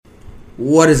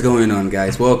What is going on,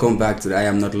 guys? Welcome back to the I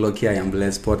Am Not Lucky, I Am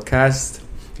Blessed podcast,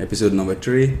 episode number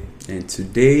 3. And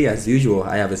today, as usual,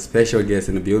 I have a special guest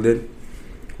in the building.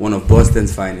 One of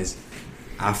Boston's finest,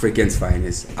 African's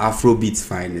finest, Afrobeat's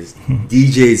finest,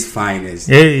 DJ's finest.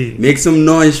 Hey. Make some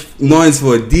noise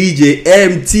for DJ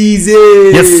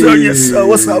MTZ. Yes, sir.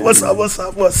 What's up? What's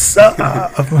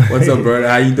up, brother?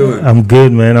 How you doing? I'm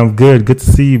good, man. I'm good. Good to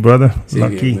see you, brother. Same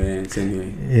Lucky. here, man. Same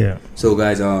here. Yeah. So,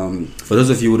 guys, for those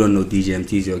of you who don't know DJ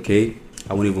MTZ, okay,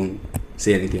 I won't even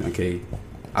say anything, okay.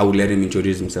 I will let him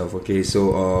introduce himself, okay.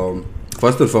 So,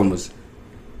 first and foremost,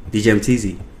 DJ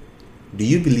MTZ, do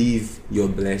you believe you're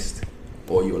blessed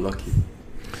or you're lucky?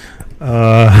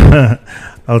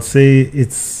 I'll say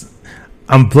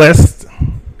I'm blessed,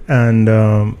 and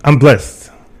I'm blessed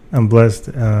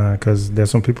because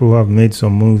there's some people who have made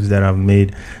some moves that I've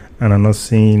made and I'm not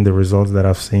seeing the results that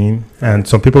I've seen, and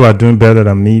some people are doing better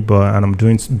than me, and I'm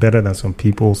doing better than some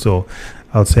people, so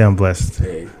I would say I'm blessed.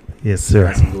 Hey, yes, sir.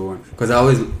 That's a good one. Because I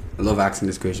always love asking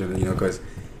this question, because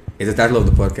it's the title of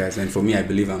the podcast, and for me, I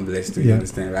believe I'm blessed too. You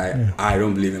understand, right? Yeah. I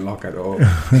don't believe in luck at all.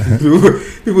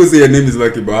 People say your name is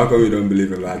lucky, but how come you don't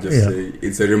believe in luck? I just say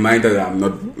it's a reminder that I'm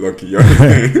not lucky. You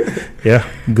understand? Yeah,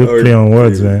 good play on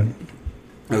words, man.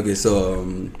 Okay, so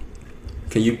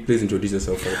can you please introduce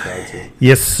yourself for the crowd too?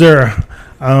 Yes, sir.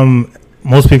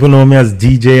 Most people know me as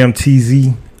DJ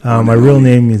MTZ. My real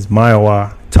name is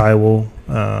Maiwa Taiwo,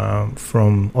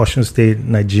 from Osun State,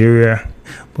 Nigeria,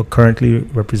 but currently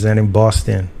representing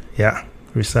Boston. Yeah,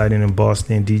 residing in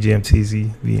Boston. DJ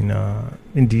MTZ,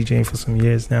 been DJing for some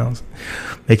years now,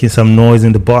 making some noise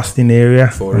in the Boston area.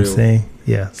 For real. Saying,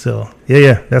 yeah. So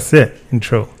yeah, that's it.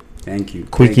 Intro. Thank you.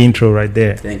 Quick intro right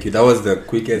there. Thank you. That was the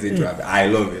quickest intro. I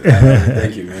love it.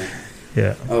 Thank you, man.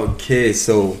 Yeah. Okay,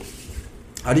 so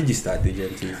how did you start DJ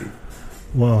MTZ?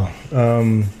 Well,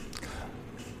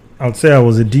 I would say I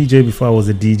was a DJ before I was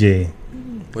a DJ.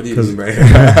 What do you mean by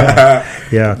that?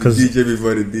 Yeah, because DJ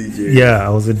before the DJ. Yeah, I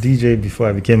was a DJ before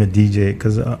I became a DJ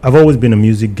because I've always been a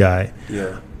music guy.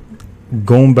 Yeah.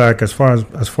 Going back as far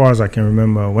as I can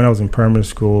remember, when I was in primary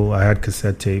school, I had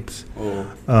cassette tapes. Oh.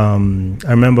 I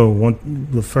remember when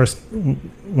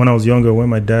I was younger, when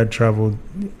my dad traveled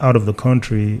out of the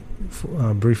country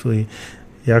briefly,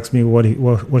 he asked me what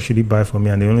should he buy for me,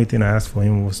 and the only thing I asked for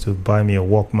him was to buy me a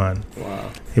Walkman.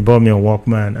 Wow. He bought me a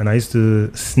Walkman, and I used to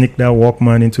sneak that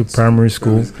Walkman into primary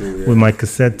school with my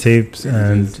cassette tapes,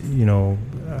 and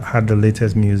had the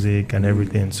latest music and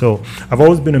everything. So I've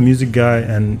always been a music guy,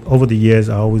 and over the years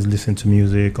I always listened to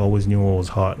music, always knew what was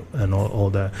hot and all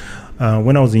that.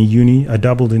 When I was in uni, I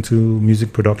dabbled into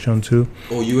music production too.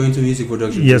 Oh, you were into music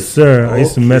production? Yes, too? sir. I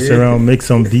used to mess around, make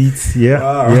some beats. Yeah,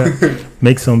 wow. Yeah,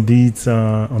 make some beats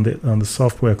on the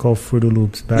software called Fruity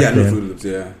Loops back then. Fruity Loops,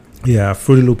 yeah. Yeah,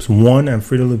 Fruity Loops 1 and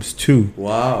Fruity Loops 2.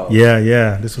 Wow.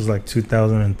 Yeah. This was like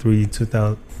 2002,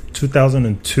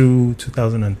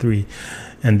 2003.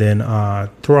 And then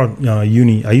throughout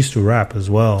uni, I used to rap as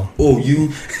well. Oh,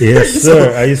 you? Yes,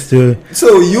 sir. I used to.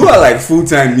 So you are like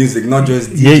full-time music, not just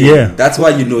DJ. Yeah. That's why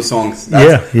you know songs.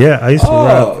 Yeah. I used to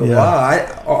rap. Yeah.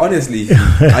 Wow. Honestly,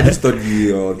 I just thought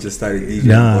you just started DJing.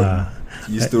 Nah.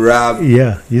 You used to rap.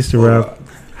 Yeah, used to rap.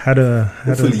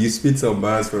 Hopefully you spit some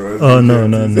bars for us. Oh no.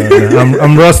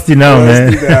 I'm rusty now,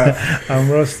 man. I'm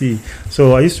rusty.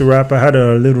 So I used to rap. I had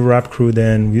a little rap crew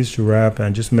then. We used to rap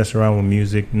and just mess around with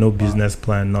music. No business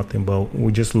plan, nothing. But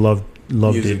we just loved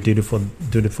music. It. Did it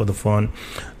for the fun.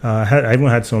 I even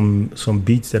had some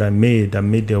beats that I made that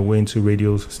made their way into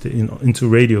radio. Into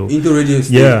radio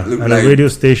station. Yeah, and like a radio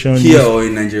station here or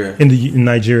in Nigeria. In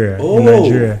Nigeria. Oh. In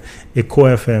Nigeria. Echo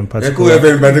FM, particular. Echo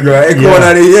FM, particular.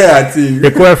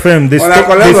 Echo FM.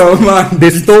 They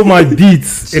stole my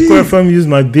beats. Echo FM used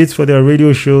my beats for their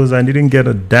radio shows. I didn't get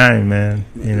a dime, man.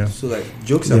 So like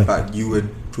jokes apart, you were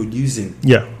producing.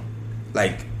 Yeah.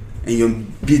 Like, and your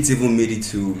beats even made it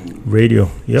to radio.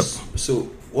 Yep.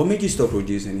 So what made you stop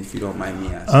producing, if you don't mind me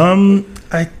asking?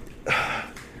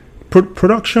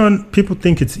 Production. People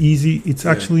think it's easy. It's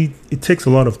actually it takes a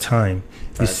lot of time.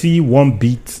 You see one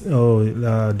beat.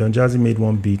 Don Jazzy made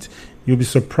one beat. You'll be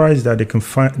surprised that they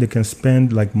can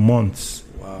spend like months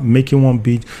making one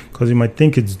beat, because you might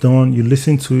think it's done. You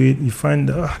listen to it, you find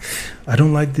I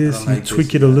don't like this. You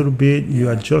tweak it a little bit.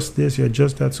 You adjust this. You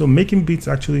adjust that. So making beats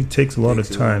actually takes a lot of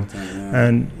time.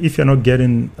 And if you're not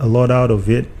getting a lot out of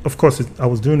it, of course, I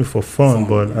was doing it for fun,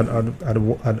 but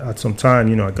at some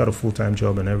time, I got a full-time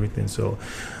job and everything, so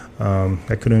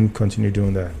I couldn't continue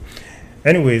doing that.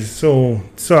 Anyways, so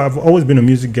I've always been a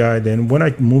music guy. Then when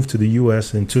I moved to the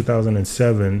US in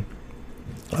 2007,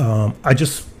 I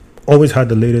just always had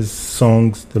the latest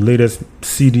songs, the latest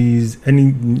CDs,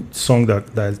 any song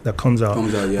that comes out.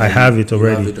 Yeah, I have it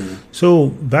already. Have it So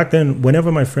back then,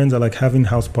 whenever my friends are like having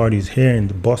house parties here in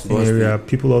the Boston area,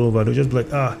 people all over, they'll just be like,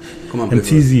 come on,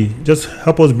 MTZ, just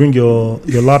help us bring your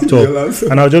laptop. Your laptop.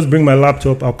 And I'll just bring my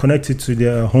laptop, I'll connect it to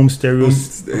their home stereo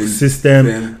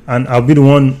system, and I'll be the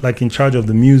one like in charge of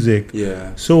the music.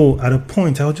 Yeah. So at a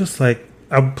point, I was just like,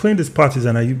 I'm playing these parties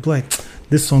and I'd be like,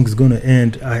 this song is going to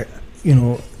end.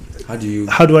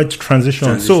 How do I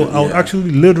transition? So I'll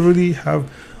actually literally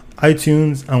have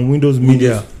iTunes and Windows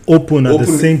Media open at the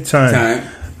same time.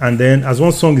 And then as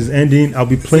one song is ending, I'll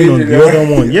be playing on the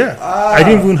other one. Yeah. I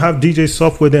didn't even have DJ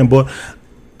software then,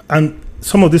 and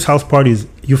some of these house parties,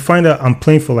 you find that I'm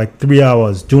playing for like 3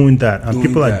 hours doing that, and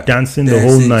people are dancing the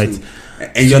whole night.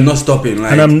 And you're not stopping,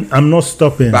 like, and I'm not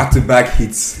stopping. Back to back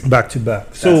hits. Back to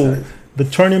back. So the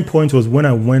turning point was when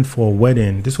I went for a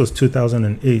wedding. This was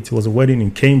 2008. It was a wedding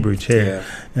in Cambridge here,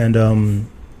 and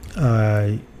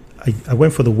I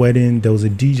went for the wedding. There was a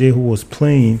DJ who was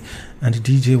playing, and the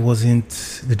DJ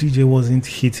wasn't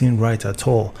hitting right at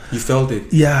all. You felt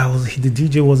it? Yeah, the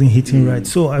DJ wasn't hitting right.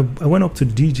 So I went up to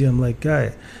the DJ. I'm like,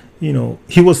 guy,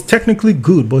 he was technically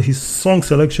good, but his song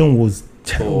selection was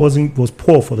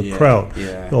poor for the crowd,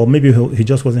 or maybe he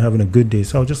just wasn't having a good day.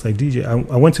 So I was just like, DJ,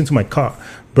 I went into my car,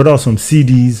 brought out some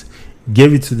CDs,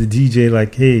 gave it to the DJ,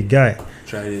 like, hey guy,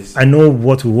 try this. I know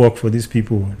what will work for these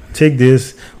people. Take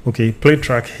this, okay, play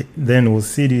track, then it was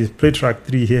CDs, play track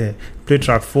 3 here, play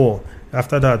track 4.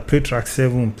 After that, play track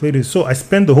 7, play this. So I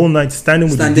spent the whole night standing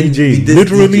with the DJ.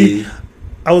 Literally, DJ.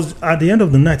 I was at the end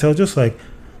of the night, I was just like,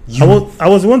 I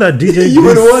was the one that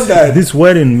DJ this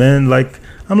wedding, man. Like,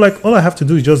 I'm like, all I have to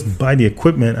do is just buy the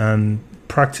equipment and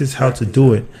practice how to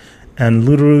do it. And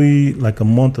literally, like a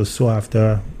month or so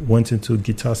after, went into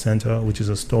Guitar Center, which is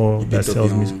a store that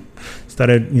sells music.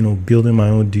 Started, building my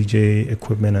own DJ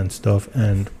equipment and stuff,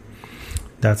 and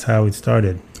that's how it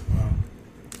started.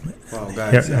 Wow,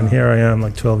 guys! And here I am,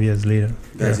 like 12 years later.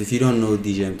 Guys, if you don't know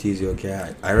DJ MTZ,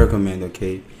 okay, I recommend.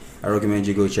 Okay, I recommend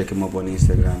you go check him up on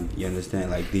Instagram. You understand?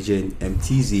 Like DJ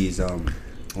MTZ is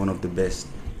one of the best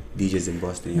DJs in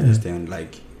Boston. You understand?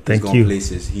 Like, he's gone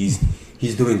places.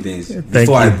 He's doing things.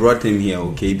 Before I brought him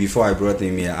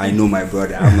here, I know my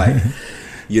brother. I'm like,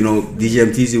 DJ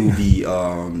MTZ will be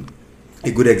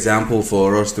a good example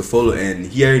for us to follow. And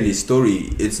hearing his story,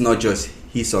 it's not just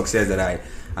his success that I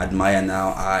admire now.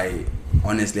 I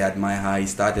honestly admire how he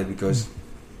started, because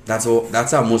that's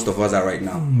how most of us are right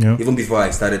now. Yeah. Even before I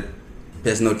started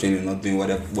personal training, not doing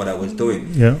what I was doing,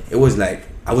 it was like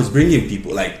I was bringing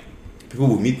people, like, people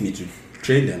would meet me to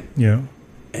train them,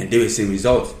 and they were seeing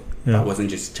results. I wasn't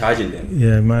just charging them.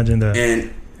 Yeah, imagine that.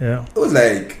 And it was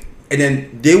like, and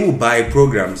then they will buy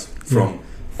programs from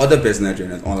other personal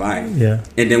trainers online. Yeah.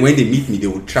 And then when they meet me, they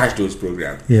will trash those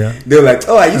programs. Yeah. They were like,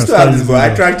 oh, I used to have this, but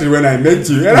I trashed it when I met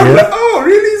you. And I'm like, oh,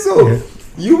 really? So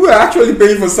you were actually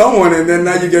paying for someone, and then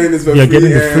now you're getting this for free. You're getting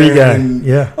the free guy.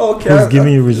 Okay. Who's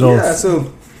giving you results. Yeah.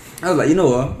 So I was like, you know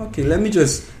what? Okay, let me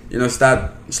just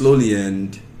start slowly,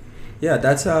 and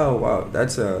that's how. Wow,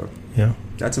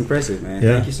 that's impressive, man.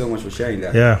 Thank you so much for sharing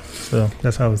that. Yeah, so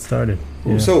that's how it started.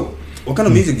 Cool. So, what kind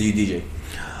of music do you DJ?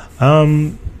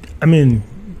 I mean,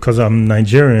 because I'm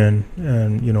Nigerian,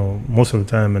 and most of the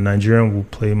time a Nigerian will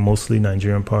play mostly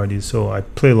Nigerian parties. So I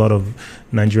play a lot of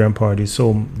Nigerian parties.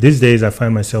 So these days I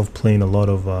find myself playing a lot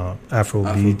of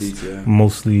Afrobeats,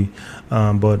 mostly.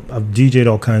 But I've DJed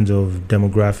all kinds of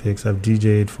demographics. I've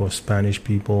DJed for Spanish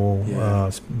people,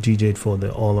 DJed for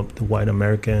all of the white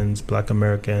Americans, black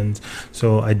Americans.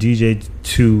 So I DJed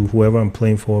to whoever I'm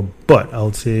playing for. But I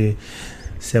would say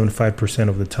 75%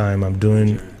 of the time I'm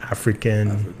doing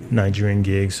African Nigerian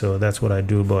gigs. So that's what I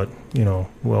do. But we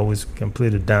always can play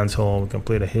the dance hall, we can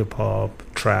play the hip hop,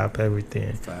 trap,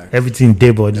 everything. Everything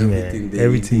day, body, man.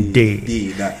 Everything day.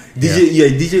 DJ, you're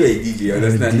a DJ,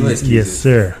 understand? No excuses.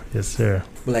 Yes, sir.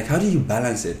 But like, how do you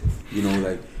balance it?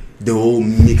 Like the whole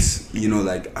mix,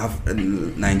 like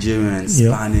Nigerian,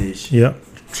 Spanish,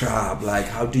 trap. Like,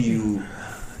 how do you?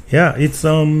 Yeah, it's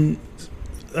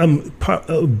a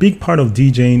big part of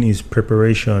DJing is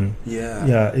preparation.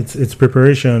 It's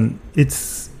preparation.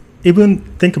 It's even,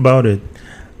 think about it,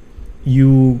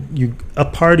 a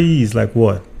party is like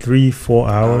what, 3-4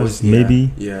 hours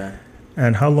maybe.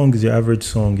 And how long is your average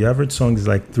song? Your average song is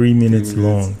like 3 minutes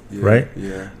long, right?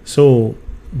 So,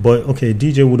 but okay,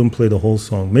 DJ wouldn't play the whole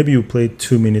song. Maybe you play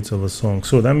 2 minutes of a song,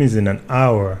 so that means in an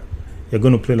hour you're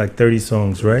going to play like 30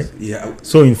 songs, right? Yeah.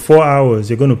 So in 4 hours,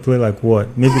 you're going to play like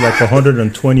what? Maybe like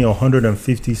 120 or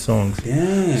 150 songs.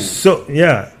 Damn. So,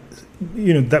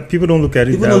 that people don't look at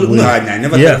it that way. No, I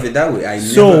never thought of it that way.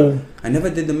 I never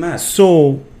did the math.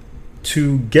 So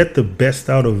to get the best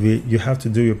out of it, you have to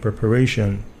do your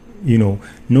preparation.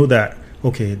 Know that,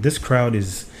 okay, this crowd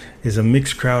is a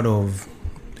mixed crowd of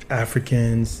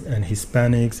Africans and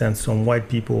Hispanics and some white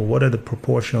people. What are the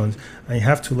proportions? And you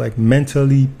have to like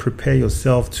mentally prepare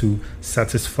yourself to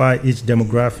satisfy each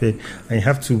demographic, and you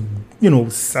have to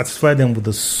satisfy them with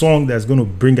a song that's going to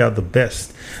bring out the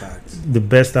best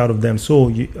out of them. So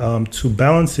to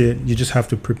balance it, you just have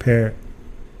to prepare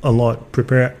a lot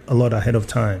ahead of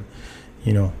time.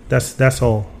 That's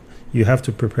all. You have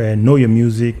to prepare, know your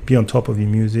music, be on top of your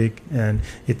music, and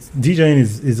DJing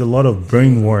is a lot of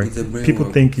brain work.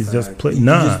 People think it's just play.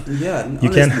 Nah, you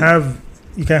can have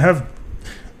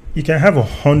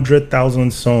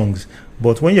 100,000 songs,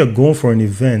 but when you're going for an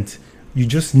event, you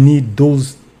just need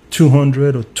those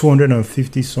 200 or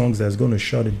 250 songs that's going to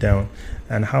shut it down.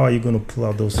 And how are you going to pull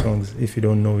out those songs if you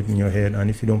don't know it in your head and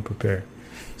if you don't prepare?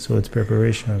 So it's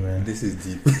preparation, man. This is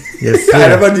deep. Yes, sir. I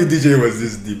never knew DJ was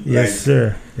this deep. Yes,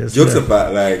 sir. Yes, jokes sir.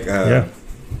 apart, like yeah.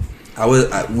 I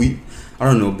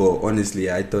don't know, but honestly,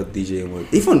 I thought DJing was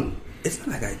even. It's not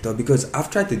like I thought, because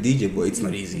I've tried to DJ, but it's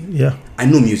not easy. Yeah. I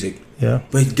know music. Yeah.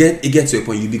 But it gets to a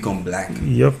point you become blank.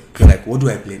 Yep. You're like, what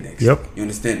do I play next? Yep. You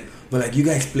understand? But like, you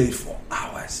guys played for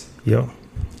hours. Yep.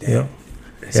 Damn. Yep.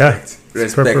 Respect. Yeah.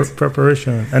 Respect.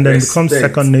 Preparation, and then it becomes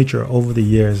Respect. second nature over the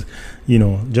years.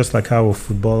 Just like how a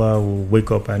footballer will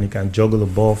wake up and he can juggle a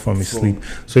ball from his sleep.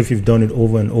 So if you've done it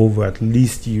over and over, at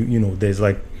least there's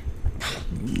like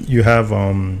you have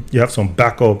some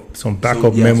backup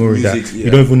memory music, that you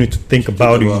don't even need to think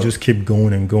about it. You just keep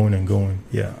going and going and going.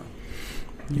 Yeah.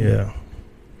 Yeah.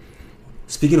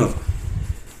 Speaking of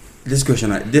this question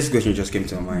just came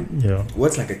to my mind. Yeah.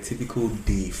 What's like a typical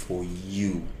day for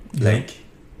you, Yeah. like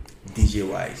DJ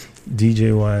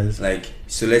wise? Like,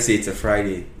 so let's say it's a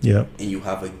Friday. Yeah. And you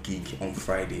have a gig on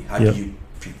Friday. How Yeah. do you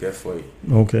prepare for it?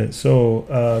 Okay, so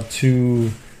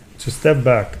to step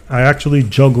back, I actually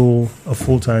juggle a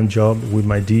full-time job with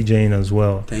my DJing as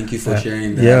well. Thank you for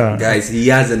sharing that. Yeah. Guys, he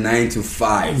has a 9 to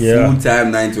 5. Yeah. Full-time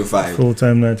 9 to 5.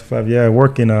 Full-time 9 to 5. Yeah, I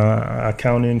work in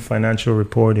accounting, financial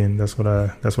reporting. That's what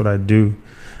I do,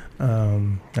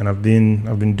 and I've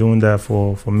been doing that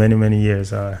for many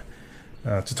years.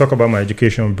 To talk about my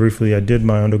education briefly, I did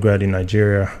my undergrad in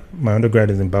Nigeria. My undergrad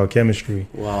is in biochemistry.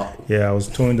 Wow. Yeah, I was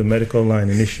towing the medical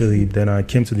line initially. Then I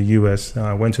came to the U.S.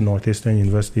 I went to Northeastern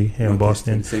University here in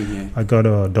Boston. Same here. I got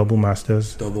a double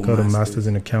master's. A master's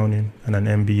in accounting and an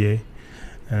MBA.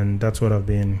 And that's what I've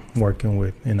been working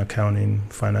with in accounting,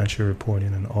 financial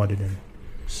reporting, and auditing.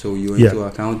 So you went to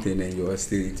accounting and you are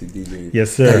still into DJing.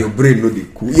 Yes, sir. Yeah, your brain, no, they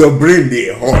cool. Your brain,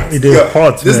 they hot. It is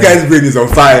hot. This man. guy's brain is on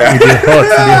fire. It is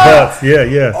hot.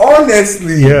 Yeah.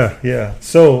 Honestly. Yeah.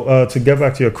 So to get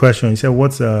back to your question, you said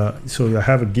so I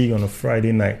have a gig on a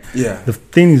Friday night. Yeah. The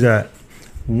thing is that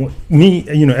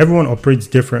everyone operates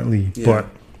differently, but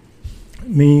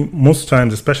me, most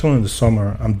times, especially in the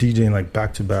summer, I'm DJing like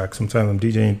back to back. Sometimes I'm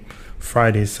DJing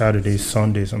Friday, Saturday,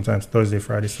 Sunday, sometimes Thursday,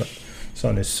 Friday,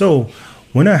 Sunday. So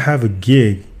when I have a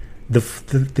gig,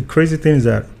 the crazy thing is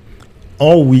that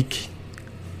all week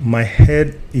my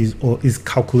head is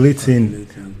calculating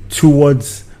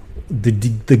towards the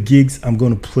gigs I'm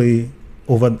going to play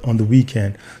over on the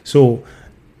weekend. So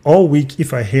all week,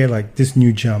 if I hear like this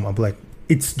new jam, I'm like,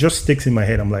 it just sticks in my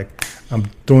head. I'm like, I'm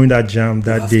throwing that jam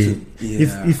that day.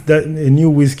 If a new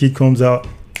whiskey comes out,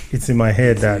 it's in my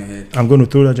head that I'm going to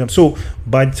throw that jam. So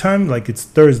by the time like it's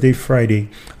Thursday, Friday,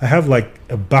 I have like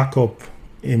a backup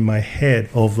in my head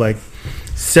of like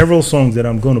several songs that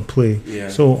I'm going to play. Yeah.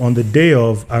 So on the day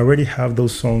of, I already have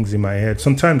those songs in my head.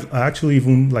 Sometimes I actually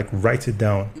even like write it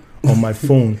down on my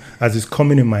phone as it's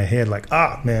coming in my head. Like,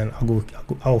 man,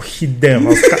 I'll hit them.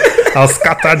 I'll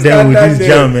scatter them with this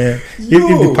jam, man. If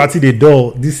the party they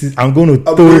do, I'm going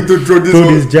to throw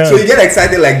this jam. So you get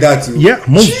excited like that too? Yeah,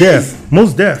 most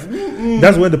deaf.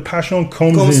 That's where the passion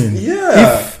comes in.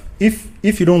 Yeah.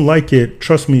 If you don't like it,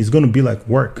 trust me, it's going to be like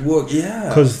work. Yeah.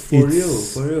 Because for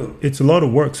real. It's a lot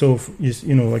of work. So,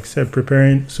 like I said,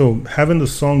 preparing. So having the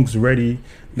songs ready,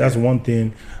 that's one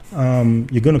thing.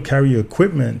 You're going to carry your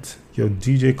equipment, your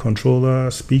DJ controller,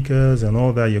 speakers, and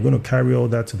all that. You're going to carry all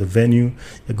that to the venue.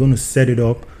 You're going to set it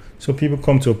up. So people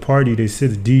come to a party, they see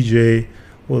the DJ.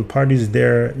 Well, the party is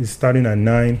there. It's starting at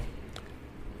 9.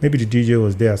 Maybe the DJ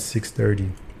was there at 6:30,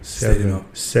 7,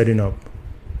 setting up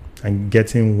and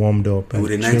getting warmed up. And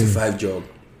with a 9 to 5 job.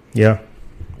 Yeah.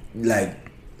 Like,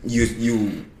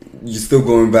 you still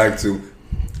going back to,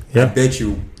 yeah. I bet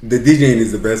you, the DJing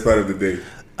is the best part of the day.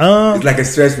 It's like a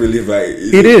stress relief, right?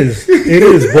 It is.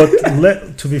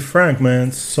 But to be frank,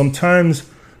 man, sometimes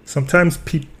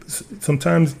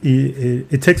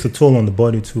it takes a toll on the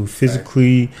body too,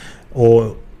 physically,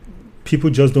 or people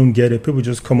just don't get it. People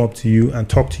just come up to you and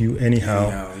talk to you anyhow.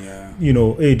 Yeah. You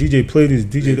know, hey, DJ, play this.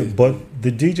 DJ, but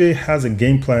the DJ has a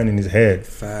game plan in his head.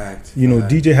 Fact. You know,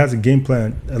 DJ has a game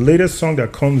plan. A latest song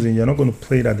that comes in, you're not going to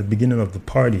play it at the beginning of the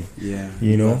party. Yeah.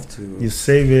 You know, have to. you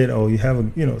save it, or you have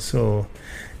a, you know, so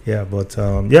yeah. But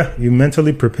yeah, you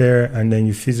mentally prepare, and then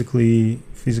you physically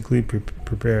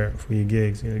prepare for your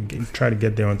gigs. You know, try to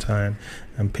get there on time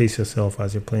and pace yourself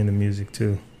as you're playing the music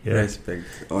too. Yeah. Respect.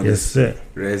 Honestly. Yes, sir.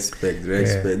 Respect.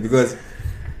 Yeah. Because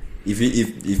if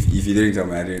you didn't tell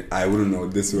me, I wouldn't know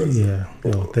this was. Yeah.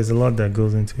 Well, there's a lot that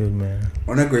goes into it, man.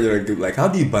 On a question like how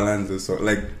do you balance this?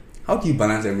 Like, how do you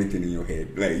balance everything in your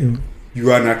head? Like,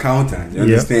 you are an accountant, you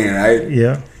understand, right?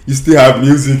 Yeah. You still have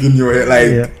music in your head,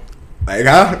 like. Like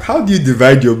how do you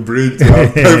divide your brain to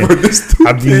have time for this two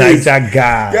I'm the things? Niger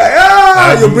guy.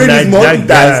 Yeah, your brain is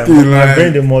multitasking. My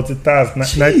brain is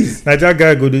multitask. Niger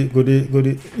guy go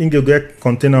the Inge get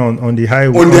container on the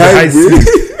highway. On the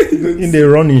highway. In they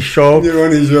run in shop.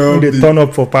 They turn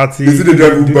up for party. They do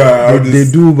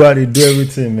they do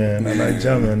everything, man. And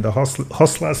Niger, man, the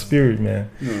hustler spirit, man.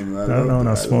 No, That's not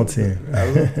a small thing. I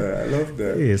love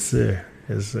that. Yes, sir.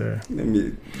 Let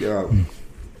me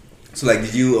So, like,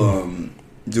 did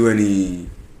you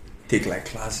take like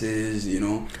classes, you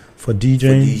know, for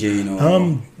DJing? You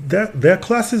know, there are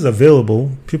classes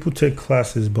available. People take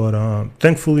classes, but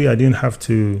thankfully, I didn't have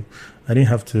to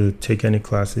take any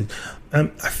classes. I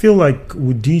feel like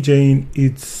with DJing,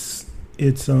 it's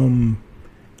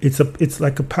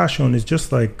like a passion. It's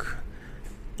just like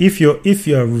if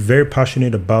you're very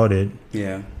passionate about it,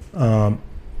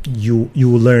 you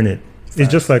will learn it. It's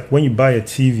just like when you buy a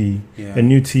TV, a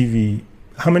new TV.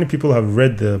 How many people have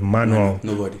read the manual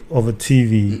of a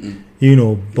TV? You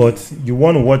know, but you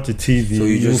want to watch the TV, so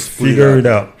you just figure it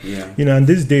out. Yeah. You know, and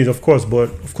these days, of course,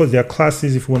 there are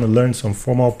classes if you want to learn some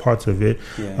formal parts of it.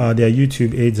 Yeah. There are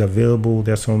YouTube aids available.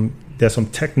 There's some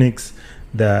techniques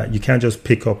that you can't just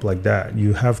pick up like that.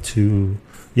 You have to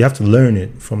learn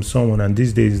it from someone, and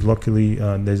these days luckily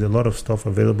there's a lot of stuff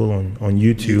available on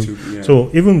YouTube. So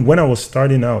even when I was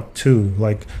starting out too,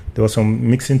 like there were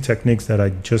some mixing techniques that I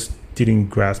just didn't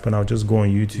grasp, and I'll just go on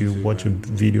YouTube, watch a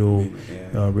video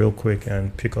real quick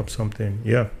and pick up something.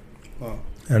 Wow.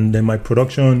 And then my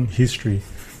production history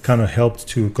kind of helped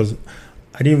too, because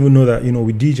I didn't even know that, you know,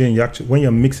 with DJing, when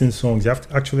you're mixing songs, you have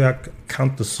to actually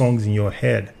count the songs in your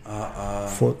head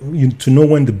for you to know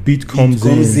when the beat comes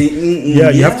in.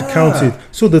 You have to count it.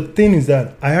 So the thing is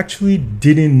that I actually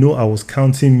didn't know I was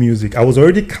counting music. I was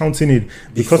already counting it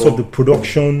because of the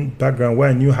production background, where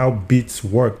I knew how beats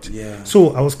worked. Yeah.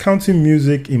 So I was counting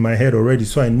music in my head already,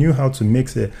 so I knew how to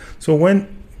mix it. So when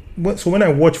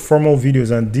I watch formal videos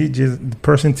and DJs, the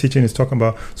person teaching is talking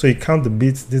about, so you count the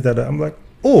beats, this, that, I'm like,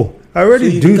 oh, I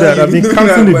already do that. I've been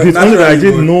counting the beats. Only that I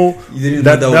didn't know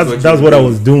that's what I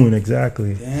was doing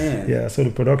exactly. Damn. Yeah. So the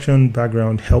production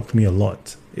background helped me a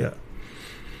lot. Yeah.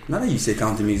 Now that you say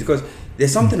counting music, because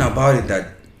there's something about it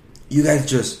that you guys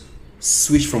just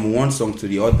switch from one song to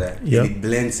the other. Yeah. And it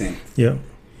blends in. Yeah.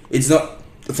 It's not.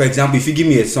 For example, if you give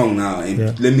me a song now and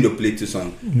let me to play two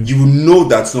songs, you will know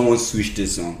that someone switched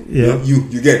this song. Yeah.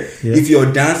 You get. If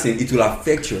you're dancing, it will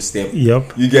affect your step.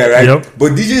 Yep. You get, right? Yep.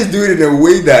 But DJs do it in a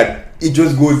way that it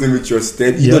just goes in with your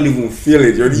step. You don't even feel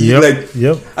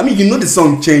it. I mean, you know the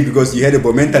song changed because you heard it,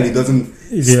 but mentally it doesn't.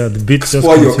 The beat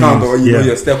spoil your count or you know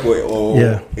your step or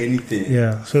anything.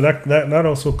 Yeah. So that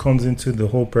also comes into the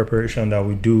whole preparation that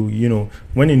we do. You know,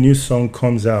 when a new song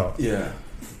comes out. Yeah.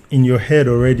 In your head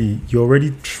already, you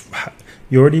already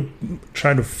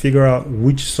try to figure out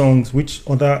which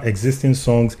other existing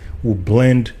songs will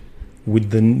blend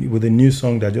with the new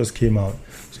song that just came out.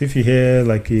 So if you hear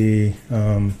like a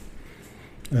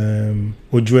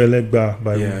Ojo Elegba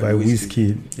by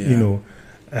Wizkid, you know,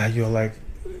 you're like,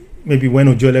 maybe when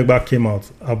Ojo Elegba came out,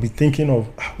 I'll be thinking of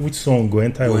which song go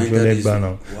enter Ojo Elegba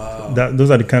now. Wow.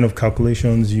 Those are the kind of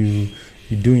calculations you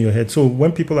do in your head. So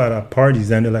when people are at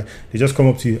parties and they just come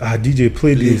up to you, DJ,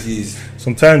 play this.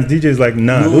 Sometimes DJ is like,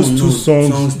 those two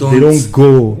songs they don't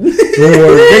go. Don't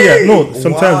worry.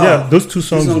 Sometimes those two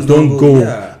songs don't go.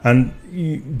 Yeah. And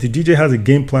the DJ has a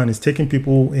game plan. It's taking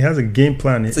people. He has a game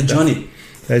plan. It's a journey.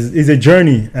 It's a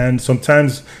journey, and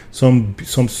sometimes some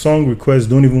song requests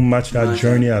don't even match that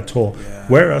journey at all. Yeah.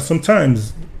 Whereas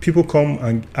sometimes people come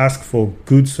and ask for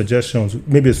good suggestions,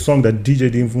 maybe a song that DJ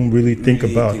didn't even really think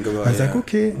about. And it's like,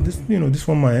 okay, this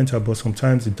one might enter, but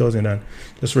sometimes it doesn't. And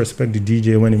just respect the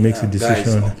DJ when he makes a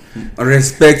decision. Guys,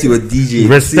 respect your DJ.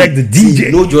 Respect the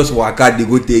DJ. No, just walk out, they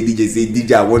go to a DJ, say,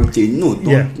 DJ, I want change. No,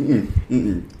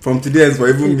 don't. From today, for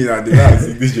even me at the last,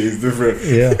 DJ is different.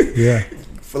 Yeah.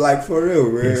 For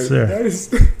real, man. Yes,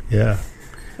 sir.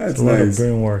 That's a lot of nice.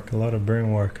 brain work. A lot of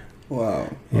brain work. Wow.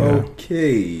 Yeah.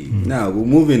 Okay. Now we're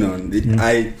moving on.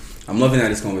 I'm loving how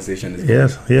this conversation is going.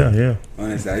 Yes. Yeah.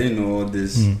 Honestly, I didn't know all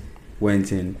this Mm.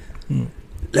 went in. Mm.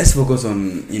 Let's focus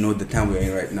on the time we're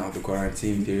in right now, the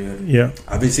quarantine period. Yeah.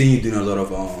 I've been seeing you doing a lot of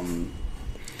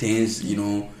things,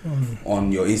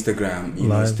 on your Instagram.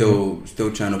 Live,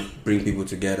 still trying to bring people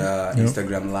together. Yeah.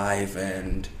 Instagram Live,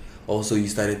 and also you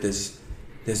started this.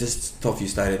 There's this stuff you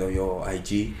started on your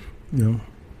IG. Yeah.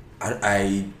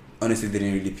 I honestly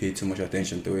didn't really pay too much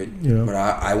attention to it, Yeah. but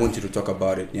I want you to talk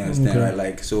about it. You understand, Okay. right?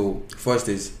 Like, so first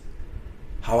is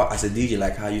how, as a DJ,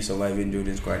 like how you surviving during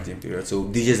this quarantine period. So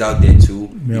DJs out there too,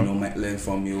 Yeah. might learn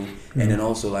from you, Yeah. and then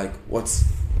also like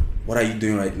what are you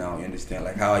doing right now? You understand,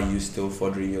 like how are you still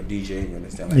furthering your DJing? You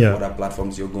understand, like Yeah. what are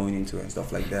platforms you're going into and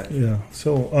stuff like that. Yeah.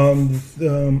 So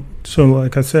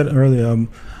like I said earlier,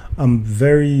 I'm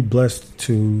very blessed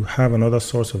to have another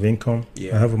source of income.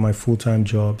 Yeah. I have my full-time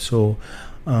job, so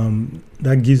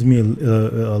that gives me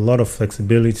a lot of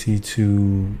flexibility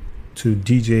to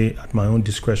DJ at my own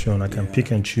discretion. I can Yeah.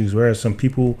 pick and choose. Whereas some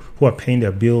people who are paying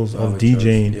their bills Have of a choice.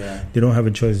 DJing, Yeah. they don't have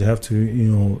a choice. They have to,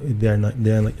 they're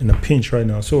like in a pinch right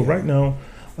now. So Yeah. right now,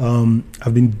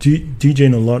 I've been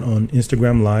DJing a lot on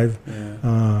Instagram Live. Yeah.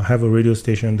 I have a radio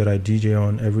station that I DJ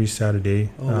on every Saturday.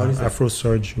 Oh, what is that?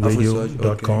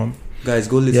 AfroSurgeRadio.com. Guys,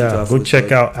 go listen to Yeah, Afro go check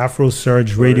Surge. out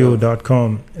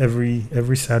AfroSurgeRadio.com.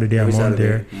 Every Saturday I'm on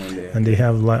there, Monday. and they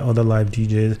have other live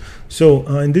DJs. So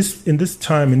in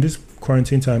this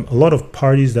quarantine time, a lot of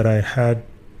parties that I had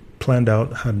planned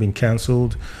out had been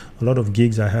canceled. A lot of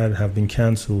gigs I had have been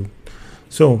canceled.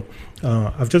 So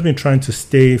I've just been trying to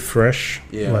stay fresh,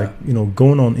 Yeah. like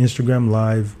going on Instagram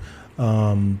Live,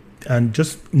 and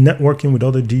just networking with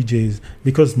other DJs,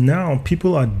 because now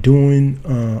people are doing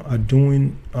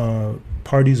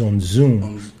parties on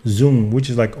Zoom, which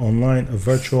is like online, a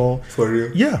virtual. For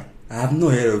real? Yeah, I have no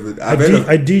heard of it.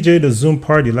 I DJ'd a Zoom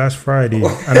party last Friday,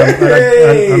 and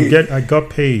I got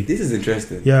paid. This is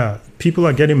interesting. Yeah, people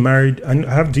are getting married, and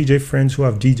I have DJ friends who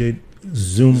have DJ'd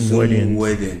Zoom weddings.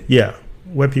 Wedding. Yeah,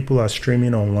 where people are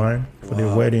streaming online for their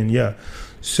Wow. wedding. Yeah.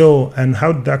 So, and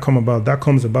how did that come about? That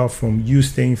comes about from you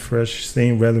staying fresh,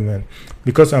 staying relevant.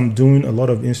 Because I'm doing a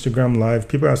lot of Instagram Live,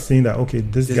 people are seeing that, okay,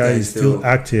 this guy is still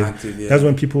active. Yeah. That's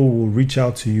when people will reach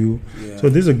out to you. Yeah. So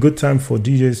this is a good time for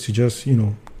DJs to just,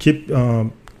 keep,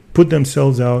 put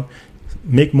themselves out,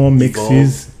 make more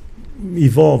mixes,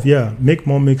 evolve, make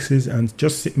more mixes, and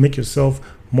just make yourself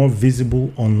more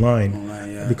visible online.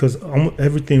 Yeah. Because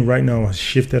everything right now has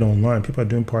shifted online. People are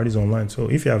doing parties online. So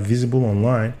if you are visible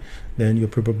online, then your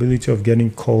probability of getting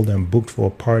called and booked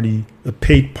for a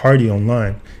paid party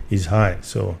online, is high.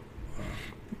 So,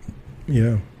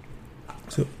 yeah.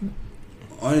 So,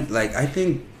 I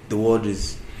think the world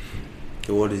is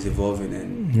evolving,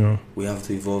 and we have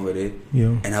to evolve with it.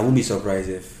 Yeah. And I wouldn't be surprised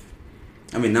if,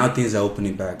 now things are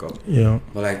opening back up. Yeah.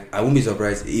 But I wouldn't be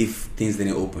surprised if things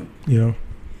didn't open. Yeah.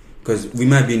 Because we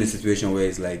might be in a situation where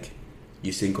it's like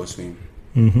you sink or swim.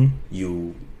 Mm-hmm.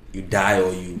 You die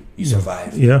or you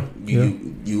survive. Yeah.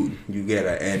 You get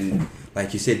it. And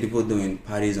like you said, people doing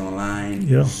parties online,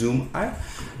 Yeah. Zoom.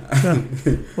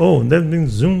 Oh, they've been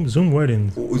Zoom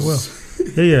weddings. Well,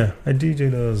 yeah. I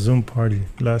DJ'd a Zoom party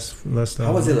last.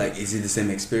 How was it like? Is it the same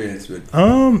experience with?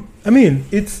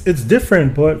 It's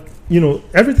different, but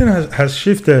everything has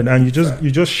shifted, and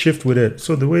you just shift with it.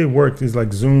 So the way it worked is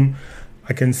like Zoom.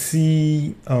 I can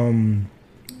see.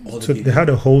 So they had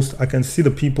a host. I can see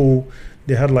the people.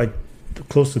 They had like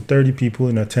close to 30 people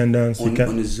in attendance. On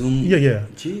the Zoom? Yeah.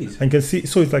 Jeez. And you can see,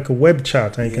 so it's like a web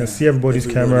chat, and you can see everybody's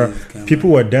camera. People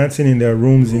were dancing in their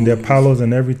rooms, in their parlors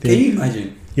and everything. Can you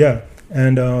imagine? Yeah.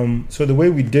 And so the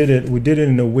way we did it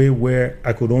in a way where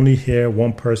I could only hear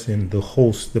one person, the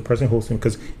host, the person hosting.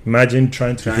 Because imagine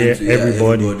trying to hear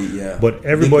everybody. But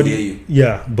everybody,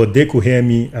 but they could hear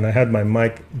me, and I had my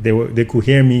mic. They could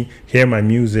hear me, hear my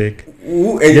music.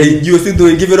 Ooh, and you were still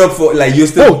doing, give it up for, like, you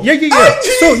still. Oh,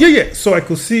 yeah. So I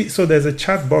could see, so there's a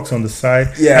chat box on the side.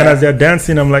 Yeah. And as they're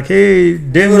dancing, I'm like, hey,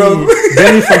 Denny from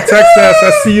Texas,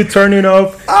 I see you turning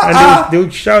up. And they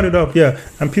would shout it up, yeah.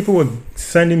 And people were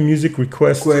sending music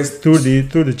requests through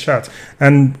the chat.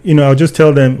 And, I'll just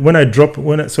tell them, I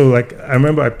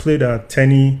remember I played a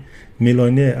Tenny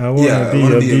Millionaire. I want to be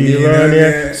a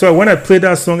billionaire. So when I played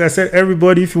that song, I said,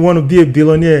 everybody, if you want to be a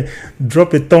billionaire,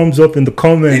 drop a thumbs up in the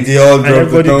comments. And they all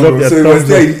dropped the thumbs up. So it was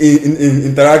still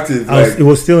interactive. It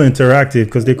was still interactive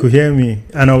because they could hear me.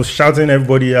 And I was shouting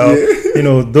everybody out. Yeah.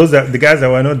 The guys that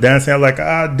were not dancing, I'm like,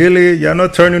 Dilly, you're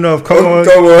not turning off. Come on.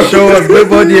 Show us,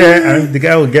 everybody. And the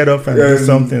guy would get up and do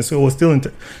something. So it was still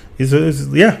it's a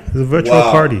virtual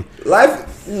party.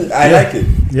 I like it.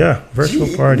 Yeah, virtual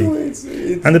party. It's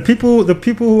And the people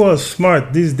who are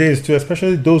smart these days too,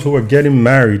 especially those who are getting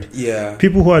married, yeah.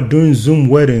 people who are doing Zoom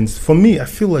weddings. For me, I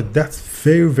feel like that's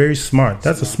very, very smart.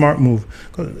 That's a smart move.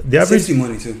 'Cause Saves you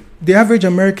money too. the average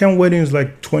American wedding is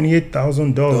like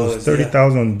 $28,000, Dollars,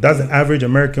 $30,000. That's the average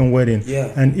American wedding.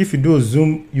 Yeah. And if you do a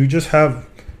Zoom, you just have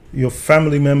your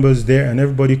family members there, and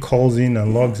everybody calls in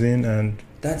and logs in, and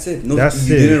That's it. No, That's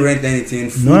you it. didn't rent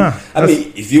anything. Food. Nah, I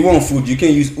mean, if you want food, you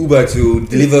can use Uber to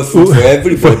deliver food for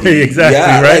everybody. Exactly,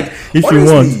 Yeah, right? like, If you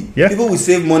honestly, want, yeah. people will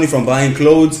save money from buying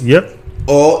clothes yep,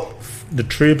 or the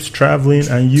trips, traveling,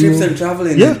 and you, trips and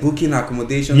traveling Yeah. and booking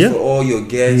accommodations Yeah. for all your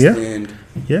guests. Yeah. And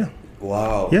yeah.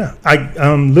 wow. Yeah,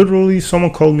 I literally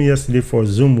someone called me yesterday for a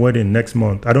Zoom wedding next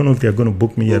month. I don't know if they're going to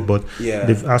book me yet, but Yeah.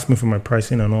 they've asked me for my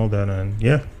pricing and all that, and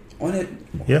yeah, On it.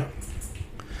 yeah,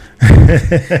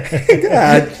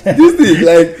 God, this thing,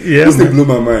 like, Yeah, this thing man. blew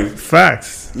my mind.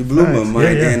 facts. It blew my Facts.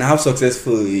 mind, Yeah, and how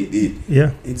successful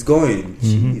yeah, it's going.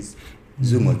 Mhm. Jeez.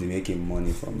 Zoom must be making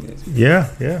money from this. yeah,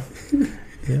 yeah,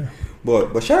 yeah.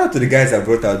 But shout out to the guys that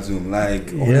brought out Zoom.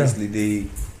 Like, Yeah. honestly, they,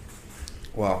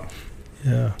 wow.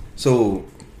 Yeah, So,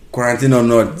 quarantine or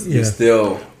not, Yeah. you're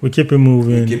still, we keep it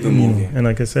moving. We keep it you know. moving. And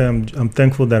like I said, I'm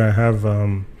thankful that I have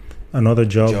another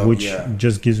job, which yeah.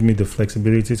 just gives me the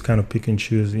flexibility to kind of pick and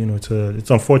choose. You know, it's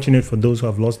unfortunate for those who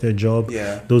have lost their job,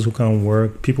 yeah. those who can't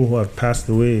work, people who have passed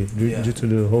away Yeah. due to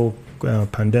the whole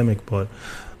pandemic. But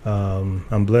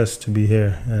I'm blessed to be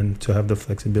here and to have the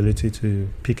flexibility to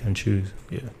pick and choose.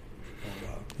 Yeah, Oh,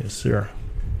 wow. yes, sir.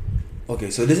 Okay,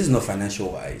 so this is not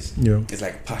financial wise. Yeah, It's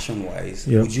like passion wise.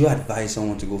 Yeah. Would you advise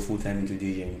someone to go full time into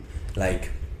DJing? Like,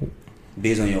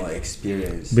 based on your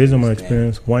experience? based on my then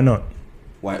experience, why not?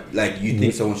 Why, like, you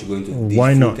think someone should go into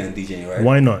Why not? full time DJing, right?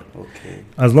 Why not? Okay.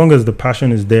 As long as the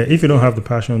passion is there. If you don't have the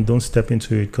passion, don't step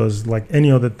into it, because like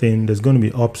any other thing, there's going to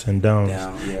be ups and downs.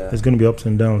 Down, yeah. There's going to be ups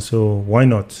and downs. So why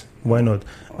not? Why not?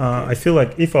 I feel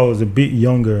like if I was a bit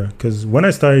younger, because when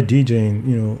I started DJing,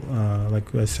 you know,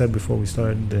 like I said before we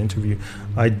started the interview,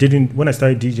 when I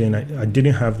started DJing, I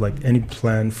didn't have like any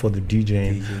plan for the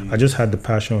DJing. I just had the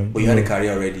passion. But you had a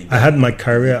career already. I had my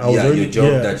career. I was Yeah, already, your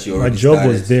job that you my already job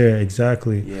was started. there,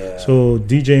 exactly. Yeah. So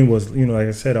DJing was, you know, like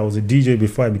I said, I was a DJ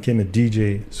before I became a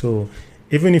DJ. So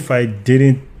even if I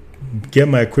didn't get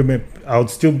my equipment,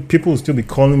 people would still be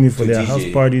calling me for To their DJ. house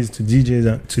parties, to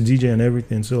DJ and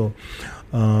everything. So,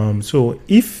 so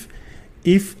if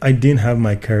I didn't have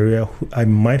my career, I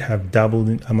might have dabbled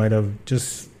in. I might have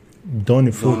just done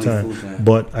it full time.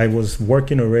 But I was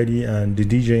working already, and the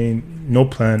DJing, no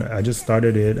plan. I just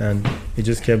started it, and it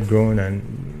just kept growing,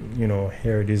 and you know,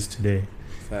 here it is today.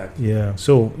 Fact. Yeah.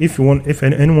 So if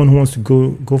anyone who wants to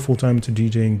go full time to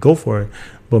DJing, go for it.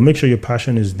 But make sure your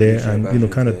passion is there, Make sure and your you know,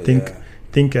 passion kind is of there,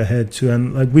 think ahead too.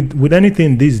 And like with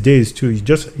anything these days too,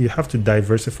 you have to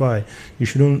diversify. You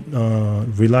shouldn't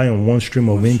rely on one stream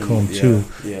of income too.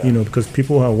 Yeah. You know, because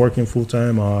people who are working full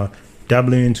time are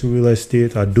dabbling into real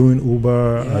estate, are doing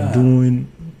Uber, Yeah. are doing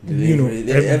you know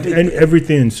Delivery,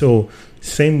 everything. So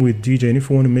same with DJing. If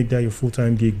you want to make that your full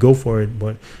time gig, go for it.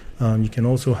 But you can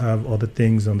also have other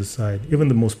things on the side. Even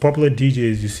the most popular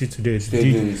DJs you see today, Still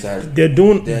doing it side. they're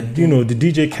doing, They're you know, the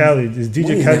DJ Khaled is Money DJ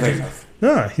is never Khaled. enough.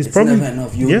 Nah, he's It's probably never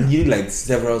enough. You need like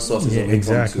several sources of income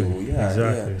exactly, to,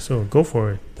 exactly. So go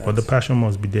for it, but the That's- passion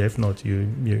must be there. If not, you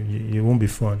won't be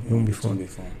fun. It won't be It won't fun. be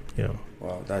fun. Yeah.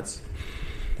 Wow,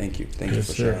 thank you Yes,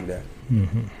 for sir. sharing that. Hmm.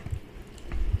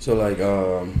 So like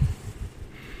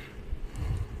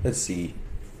let's see.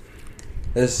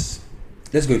 Let's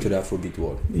go into the Afrobeat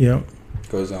world, Yeah.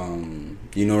 because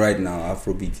you know, right now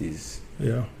Afrobeat is,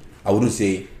 Yeah. I wouldn't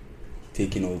say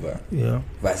taking over. Yeah.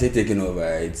 If I say taking over,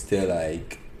 it's still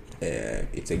like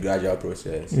it's a gradual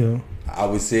process. Yeah. I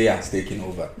would say it's taking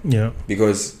over Yeah.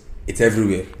 because it's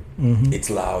everywhere. Mm-hmm. It's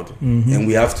loud, Mhm. and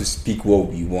we have to speak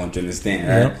what we want. You understand,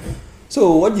 right? Yeah.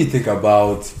 So, what do you think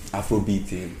about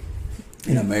Afrobeat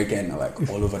in America and like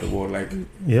all over the world? Like,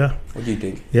 Yeah. what do you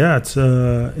think? Yeah. It's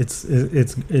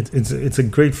a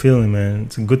great feeling, man.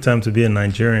 It's a good time to be a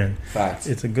Nigerian. Facts.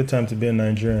 It's a good time to be a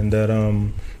Nigerian. That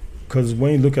because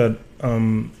when you look at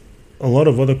a lot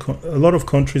of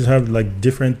countries have like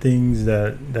different things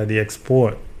that they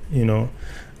export. You know,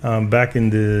 back in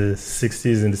the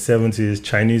 60s and the 70s,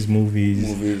 Chinese movies,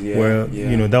 Movies, where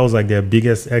you know that was like their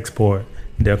biggest export.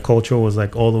 Their culture was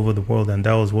like all over the world, and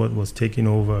that was what was taking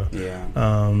over. Yeah.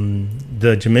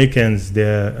 The Jamaicans,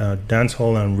 their dance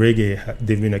hall and reggae,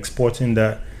 they've been exporting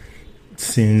that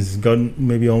since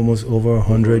maybe almost over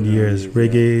 100 years.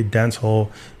 Reggae, dance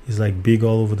hall is like big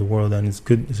all over the world, and it's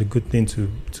good. It's a good thing to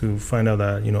find out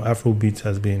that, you know, Afrobeat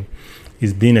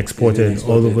is being exported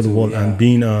all over the world, and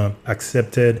being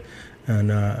accepted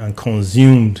and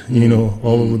consumed,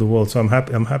 all over the world. So I'm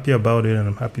happy about it, and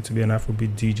I'm happy to be an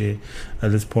Afrobeat DJ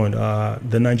at this point.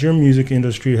 The Nigerian music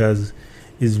industry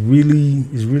is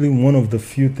really one of the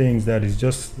few things that is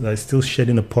just still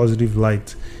shedding a positive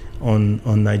light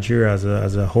on Nigeria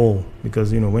as a whole,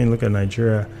 because when you look at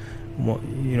Nigeria,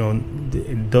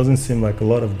 it doesn't seem like a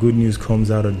lot of good news comes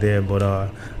out of there, but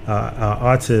our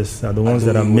artists are the ones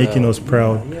that are making us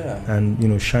proud,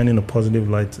 and shining a positive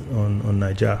light on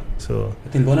Nigeria. So I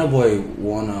think Burna Boy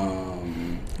won.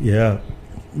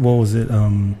 What was it?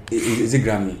 Is it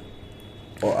Grammy?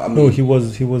 No, he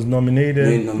was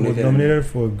nominated. He was nominated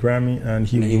for a Grammy, and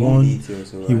he won.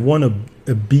 He won a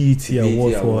BET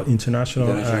award for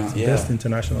international act, best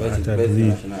international act, I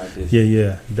believe.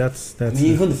 Yeah. That's.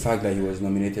 Even the fact that he was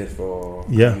nominated for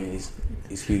Grammy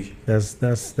is huge. That's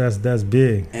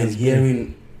big. And that's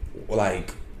hearing,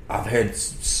 I've heard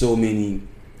so many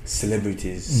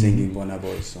celebrities singing Burna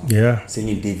Boy's song,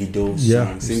 singing Davido's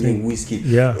song, singing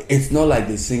Wizkid. It's not like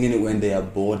they're singing it when they are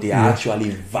bored. They are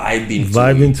actually vibing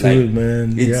to it,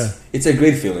 man. It's a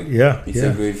great feeling. It's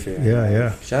a great feeling.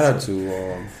 Shout out to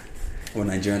all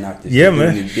Nigerian artists.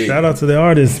 Man. Shout out to the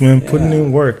artists, man, putting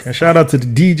in work, and shout out to the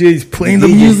DJs playing the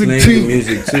music too.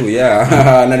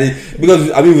 Because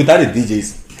without the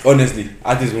DJs, honestly,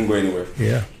 artists won't go anywhere.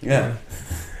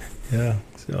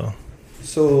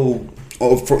 So.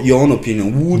 For your own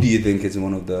opinion, who do you think is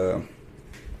one of the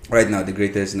right now the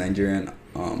greatest Nigerian?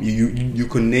 You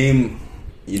could name,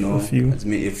 a few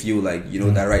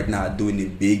that right now are doing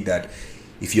it big. That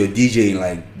if you're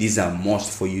DJing, these are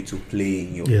must for you to play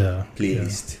in your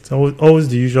playlist. It's always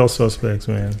the usual suspects,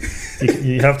 man.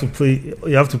 you have to play.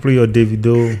 You have to play your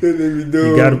Davido.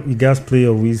 You guys play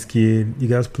your Wizkid. You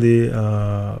guys play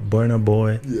Burna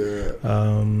Boy.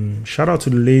 Shout out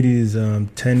to the ladies,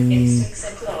 Tenny.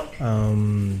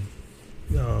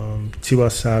 Tiwa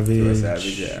Savage,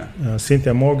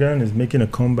 Cynthia Morgan is making a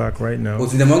comeback right now. Oh,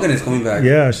 Cynthia Morgan is coming back.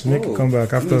 Yeah, she's making a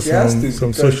comeback after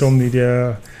some social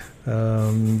media,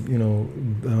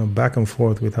 back and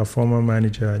forth with her former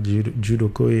manager Jude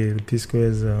Okoye,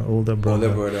 P-Square's older brother.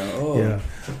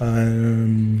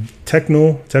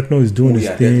 Techno is doing his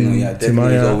thing.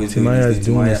 Timaya is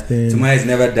doing his thing. Timaya is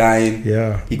never dying.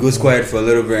 He goes quiet for a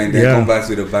little bit and then comes back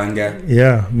with a banger.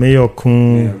 Mayor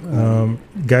Kun,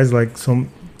 guys like some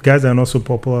guys that are not so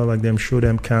popular like them, Show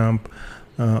Them Camp,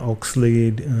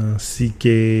 Oxlade,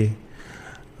 CK,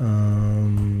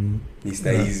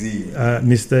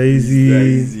 Mr.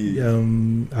 Easy,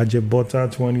 Ajebota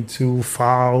 22,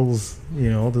 Fowls,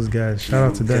 all those guys. Shout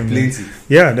out to them. Plenty.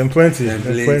 Them plenty.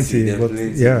 Never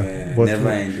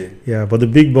ending. But the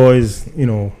big boys,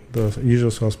 the usual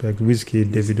suspect,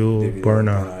 Wizkid, Davido,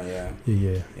 Burna.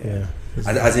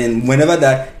 As in, whenever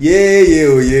that,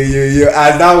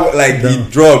 as now, it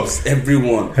drops,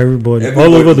 everybody,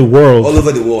 all over the world,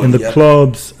 in the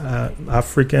clubs,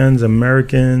 Africans,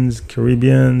 Americans,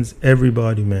 Caribbeans,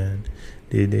 everybody, man,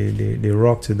 they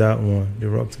rock to that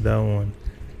one.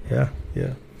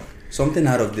 Something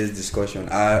out of this discussion,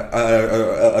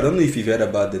 I don't know if you've heard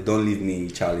about the Don't Leave Me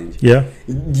challenge.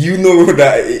 You know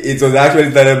that it was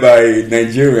actually started by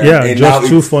Nigeria. And Josh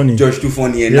Too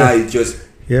Funny, and now it's just.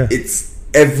 It's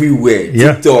everywhere.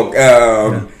 TikTok.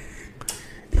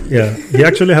 He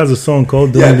actually has a song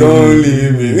called Don't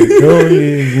Leave Me. Don't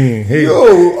Leave Me. Hey,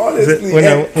 honestly,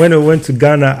 when I went to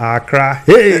Ghana, Accra.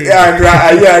 Hey,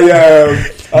 Accra.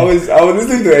 I was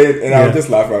listening to it and I was just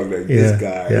laughing. I was like, this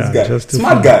guy,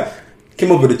 smart guy,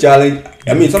 came up with a challenge.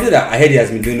 Something that I heard he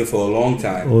has been doing it for a long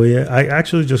time. I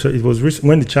actually just heard, it was recent,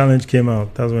 when the challenge came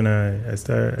out. That's when I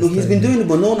started. No, he's been doing it,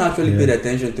 but no one actually paid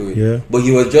attention to it. But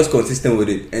he was just consistent with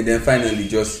it, and then finally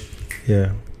just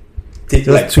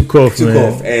took off,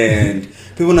 and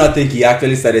people now think he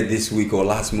actually started this week or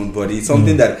last month, but it's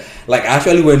something that I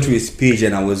actually went through his page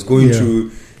and I was going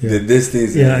through these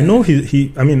things. I know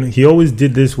he always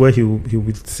did this where he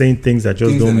would say things that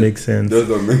just don't make sense. But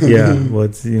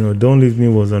Don't Leave Me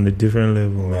was on a different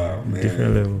level. Wow, man.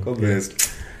 Different level. God bless.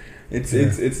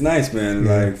 It's nice,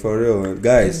 man. For real,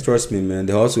 guys. Trust me, man.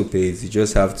 The hustle pays. You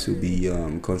just have to be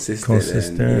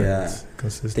consistent. And,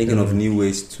 thinking of new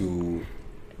ways to,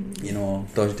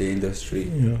 touch the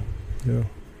industry.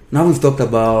 Now we've talked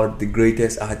about the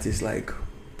greatest artists.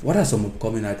 What are some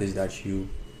upcoming artists that you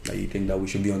think that we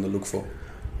should be on the look for?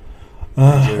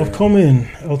 Upcoming,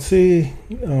 I'll say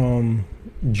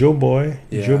Joe Boy.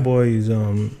 Joe Boy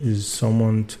is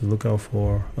someone to look out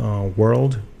for.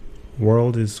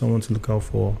 World is someone to look out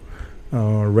for.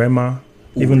 Rema.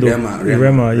 Even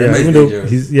though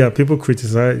he's people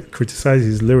criticize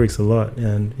his lyrics a lot,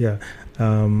 and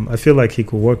I feel like he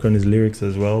could work on his lyrics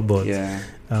as well, but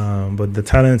but the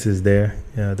talent is there.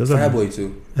 Yeah, those Fireboy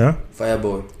too. Yeah,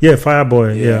 Fireboy. Yeah,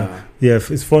 Fireboy. Yeah.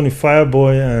 It's funny,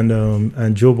 Fireboy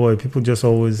and Joe Boy. People just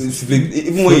always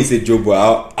even when you say Joe Boy,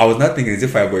 I was not thinking it's a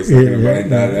Fireboy talking about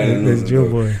that. I don't know. It's Joe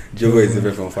Boy. Joe Boy is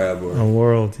different from Fireboy. And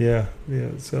World, yeah.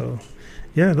 So,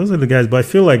 yeah, those are the guys. But I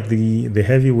feel like the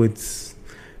heavyweights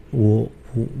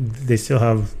they still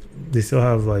have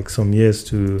like some years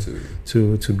to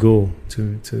go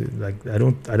to like I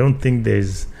don't think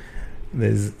there's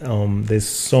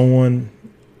someone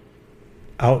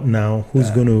out now who's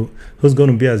gonna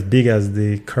be as big as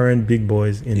the current big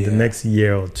boys in the next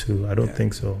year or two. I don't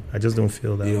think so. I just don't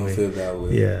feel that way. You don't feel that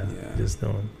way. Yeah. Just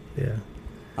don't. Yeah.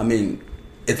 I mean,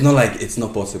 it's not like it's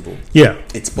not possible. Yeah.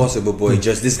 It's possible, but it's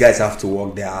just these guys have to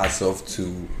work their ass off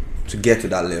to get to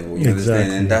that level. You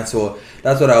understand? And that's what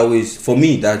I always, for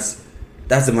me, that's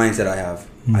the mindset I have.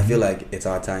 I feel like it's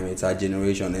our time, it's our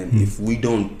generation, and if we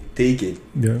don't take it,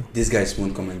 these guys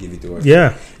won't come and give it to us.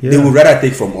 Yeah. They would rather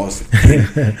take from us. And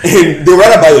they would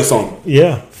rather buy your song.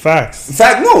 Yeah, facts. In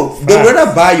fact, no, they would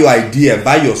rather buy your idea,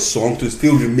 buy your song to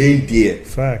still remain there.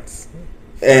 Facts.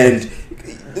 And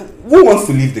who wants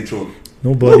to leave the throne?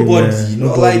 Nobody. You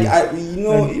know, Nobody.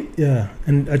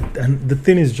 And the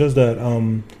thing is just that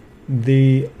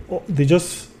they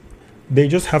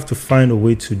just have to find a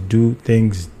way to do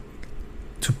things,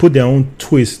 to put their own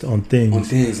twist on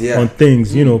things.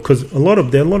 You know, because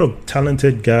there are a lot of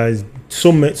talented guys,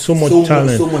 so much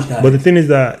talent. But the thing is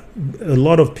that a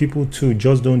lot of people too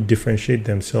just don't differentiate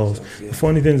themselves. The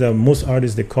funny thing is that most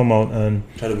artists, they come out and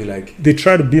try to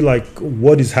be like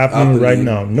what is happening right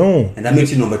now. No, and that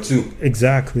makes you number two.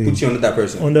 Exactly. Put you under that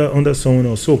person. Under someone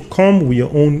else. So come with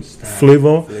your own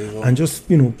flavor and just,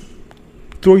 you know,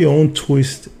 throw your own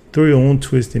twist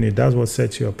in it. That's what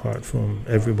sets you apart from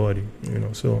everybody, you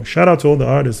know. So shout out to all the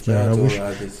artists, man.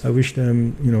 I wish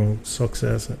them, you know,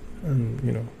 success and,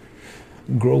 you know,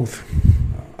 growth.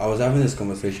 I was having this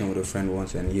conversation with a friend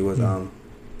once, and he was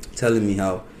telling me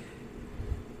how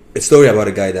a story about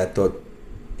a guy that thought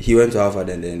he went to Harvard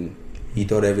and then he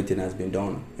thought everything has been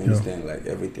done. You understand, like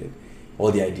everything,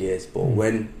 all the ideas. But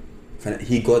when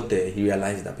he got there, he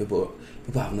realized that people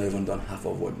have not even done half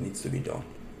of what needs to be done.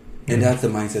 And that's the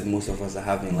mindset most of us are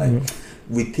having. Like,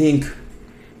 we think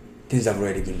things have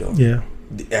already been done. Yeah.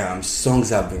 Songs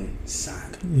have been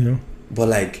sung. Yeah. But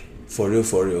like, for real,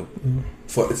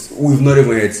 we've not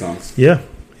even heard songs. Yeah.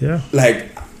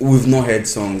 Like, we've not heard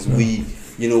songs. We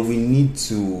need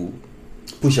to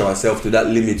push ourselves to that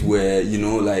limit where, even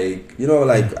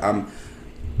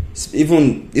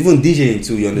DJing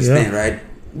too, you understand, right?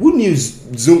 Who knew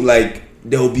Zoom, like,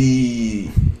 there'll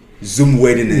be Zoom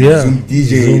wedding and Zoom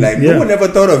DJing, no one ever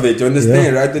thought of it, you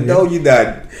understand, right? To tell you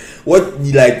that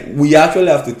we actually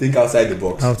have to think outside the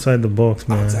box,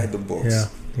 man.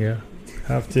 Yeah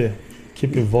Have to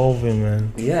keep evolving,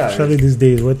 man. Especially these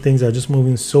days where things are just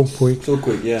moving so quick.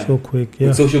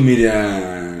 With social media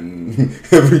and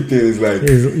everything is like,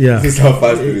 this is how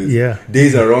fast it is.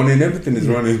 Days are running, everything is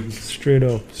running straight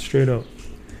up.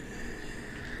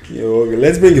 Okay.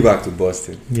 Let's bring it back to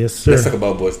Boston. Yes, sir. Let's talk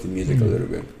about Boston music a little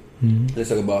bit. Let's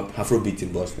talk about Afrobeat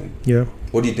in Boston.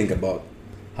 What do you think about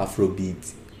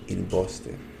Afrobeat in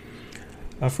Boston?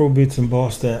 Afrobeats in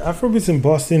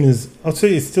Boston is, I'll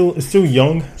say, it's still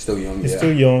young.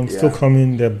 Still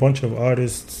coming. There are a bunch of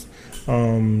artists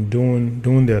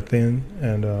doing their thing,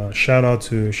 and shout out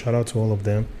to all of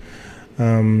them.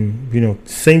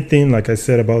 Same thing like I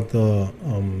said about the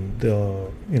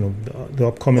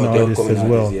upcoming artists as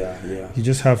well. You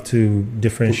just have to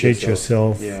differentiate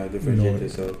yourself.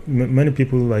 Many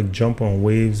people like jump on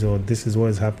waves, or this is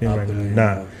what is happening right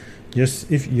now.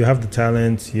 Just if you have the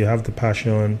talent, you have the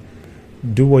passion,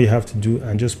 do what you have to do,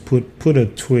 and just put a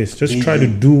twist. Just try to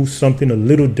do something a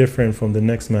little different from the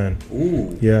next man.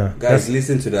 Ooh, yeah, guys,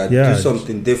 listen to that. Do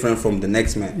something different from the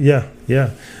next man. Yeah.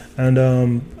 And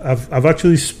I've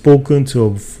actually spoken to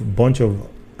a bunch of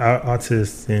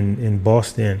artists in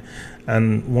Boston,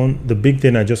 and the big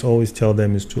thing I just always tell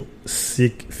them is to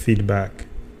seek feedback.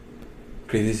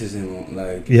 Criticism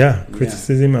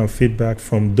and feedback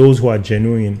from those who are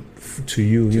genuine to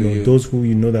you. Those who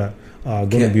you know that are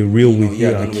going to be real with you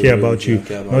and care about you.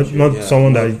 Not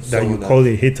someone that you call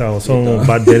a hater or someone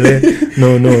bad dele.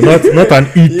 No, not an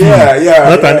EP.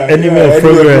 Not an enemy of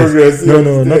progress.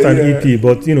 No, not an EP.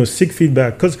 But seek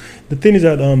feedback, because the thing is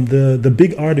that the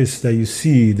big artists that you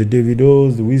see, the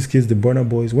Davidos, the Wizkids, the Burna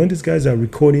Boys, when these guys are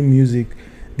recording music,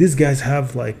 these guys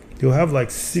have they'll have like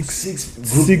 10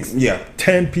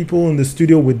 people in the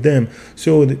studio with them.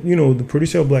 So the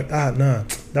producer will be like,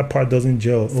 that part doesn't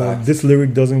gel, or this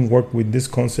lyric doesn't work with this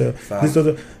concept. This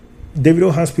doesn't.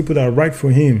 Davido has people that write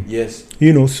for him. Yes.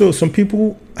 You know, so some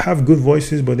people have good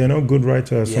voices, but they're not good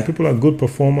writers. Yeah. Some people are good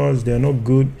performers, they're not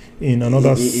good in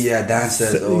another.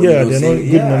 Dancers. Or, they're not good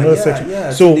in another section.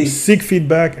 Yeah, so seek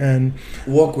feedback and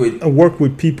work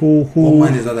with people who. No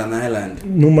man is not an island.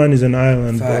 No man is an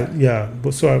island.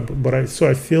 Fact. But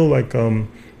I feel like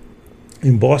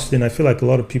in Boston, I feel like a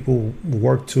lot of people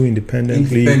work too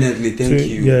independently. Thank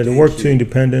you. Yeah, they work too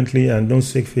independently and don't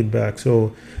seek feedback.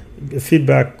 So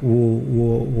feedback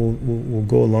will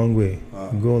go a long way.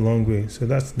 Wow. Go a long way. So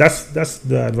that's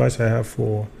the advice I have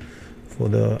for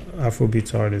the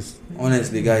Afrobeats artists.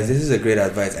 Honestly, guys, this is a great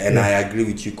advice, and I agree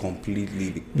with you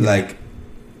completely. Like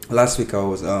last month I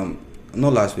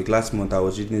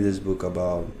was reading this book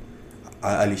about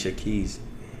Alicia Keys.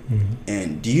 Mm-hmm.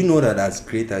 And do you know that as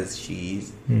great as she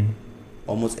is,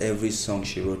 almost every song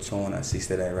she wrote, someone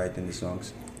assisted her writing the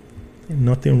songs?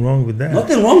 Nothing wrong with that.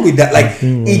 Nothing wrong with that. Like,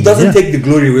 it doesn't take the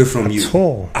glory away from you.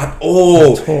 At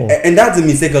all. And that's the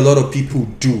mistake a lot of people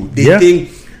do. They think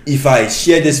if I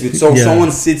share this with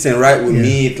someone sits and write with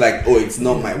me, it's like, oh, it's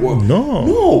not my work.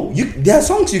 No. There are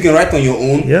songs you can write on your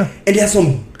own. Yeah. And there are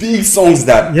some big songs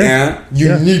that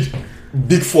you need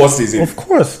big forces in. Of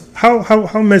course. How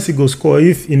Messi go score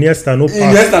if Iniesta no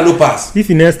pass? If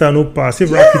Iniesta no pass, if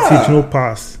Rakitic no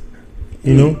pass,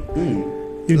 you know?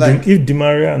 If Di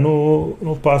Maria no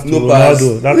pass to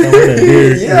Ronaldo, that time when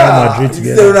they Real Madrid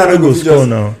together, go score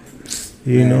now.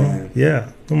 You know?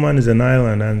 Yeah. No man is an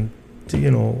island, and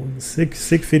you know, seek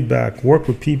feedback, work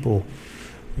with people,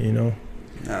 you know.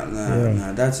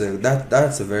 That's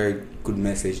a very good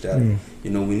message that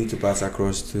you know we need to pass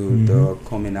across to the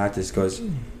coming artists, because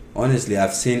honestly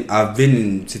I've been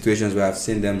in situations where I've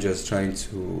seen them just trying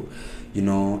to, you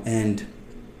know, and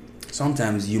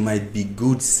sometimes you might be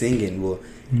good singing, but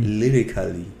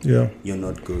lyrically you're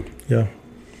not good.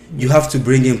 You have to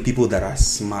bring in people that are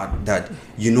smart, that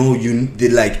you know they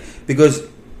like, because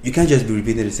you can't just be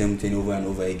repeating the same thing over and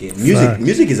over again.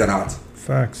 Music is an art.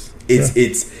 Facts.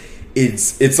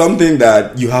 It's something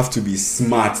that you have to be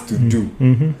smart to do.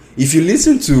 If you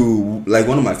listen to, like,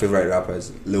 one of my favorite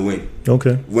rappers, Lil Wayne.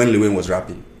 Okay. When Lil Wayne was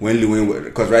rapping,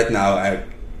 because right now I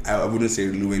wouldn't say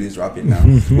Lil Wayne is rapping now.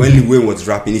 When Lil Wayne was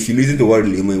rapping, if you listen to what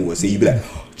Lil Wayne was saying, you'd be like,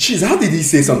 "Jeez, how did he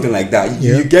say something like that?"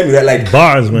 You get me, right? Like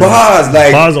bars, man.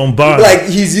 Bars on bars. Like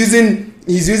he's using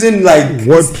like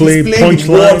wordplay,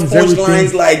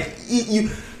 punchlines, like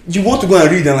you want to go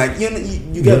and read and like you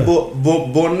get,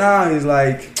 but now it's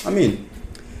like, I mean,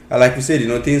 like we said, you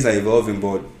know, things are evolving,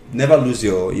 but never lose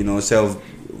your, you know, self,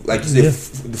 like you say,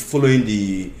 following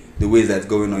the ways that's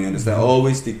going on. You understand?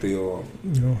 Always stick to your.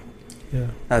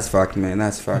 That's fact, man.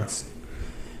 That's facts.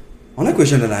 Another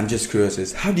question that I'm just curious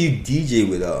is, how do you DJ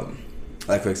with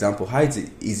like, for example, how is it,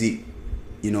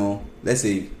 you know, let's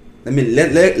say,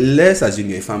 let's assume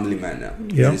you're a family man now.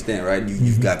 You understand, right?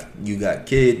 You got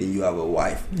kid and you have a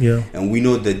wife. And we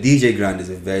know the DJ ground is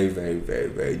a very, very, very,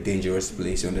 very dangerous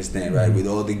place. You understand, right? With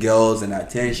all the girls and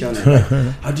attention. And like,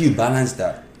 how do you balance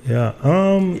that?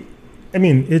 I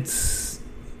mean, it's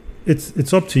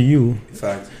up to you. In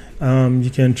fact,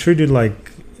 you can treat it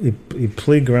like a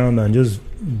playground and just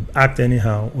act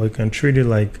anyhow, or you can treat it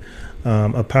like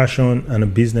a passion and a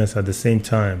business at the same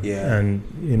time. And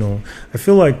you know, I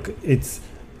feel like it's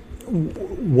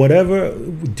whatever,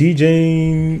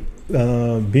 DJing,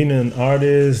 being an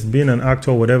artist, being an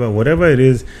actor, whatever it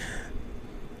is,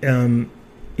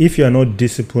 if you are not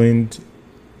disciplined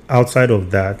outside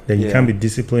of that, then you can't be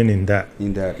disciplined in that.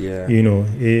 You know,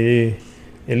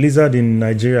 a lizard in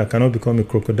Nigeria cannot become a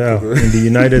crocodile in the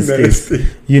United States.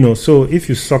 You know, so if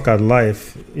you suck at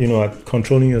life, you know, at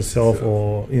controlling yourself,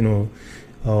 or you know,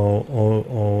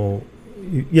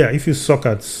 if you suck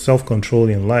at self-control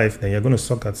in life, then you're going to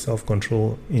suck at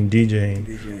self-control in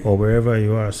DJing or wherever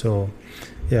you are. So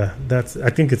I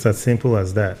think it's as simple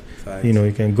as that. Facts. You know,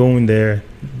 you can go in there,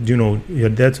 you know, you're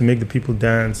there to make the people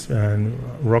dance and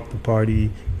rock the party.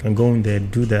 You can go in there,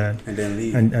 do that, and then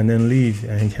leave, and then leave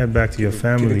and head back to your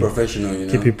family. Keep it professional, you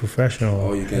know. Keep it professional.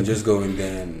 Or you can just go in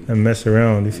there and mess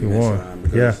around if you want. I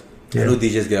know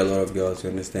DJs get a lot of girls, you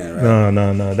understand, right?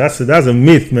 No. That's a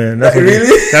myth, man.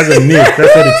 Really? That's a myth.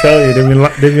 That's what they tell you.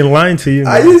 They've been lying to you,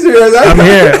 man. Are you serious? I'm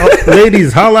here.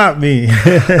 Ladies, holla at me. I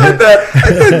thought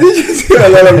DJs get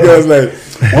a lot of girls, like,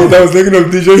 once I was thinking of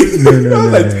DJs, I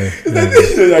was like, is that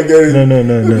DJs are getting? No.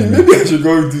 Maybe I should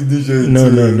go into DJ. No.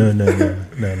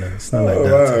 It's not like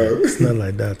that. It's not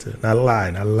like that. I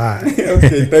lie.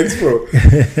 Okay, thanks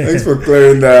for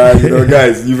clearing that. You know,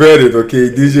 guys, you've heard it. Okay,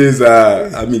 DJs are,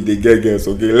 they get girls.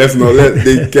 Okay,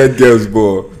 they get girls,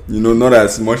 but you know, not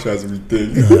as much as we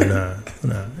think. No.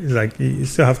 It's like you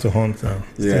still have to hunt now.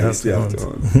 You still have to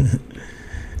hunt.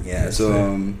 Yeah. Yes, So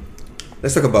sir.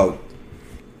 let's talk about.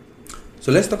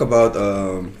 So let's talk about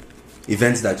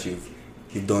events that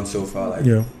you've done so far. Like,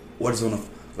 Yeah. what is one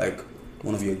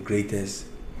of your greatest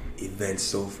events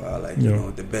so far? Like,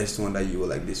 Yeah. the best one that you were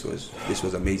like, this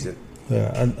was amazing.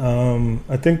 Yeah, and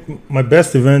I think my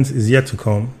best event is yet to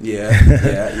come. Yeah,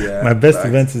 yeah. My best Facts.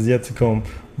 event is yet to come,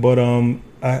 but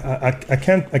I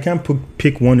can't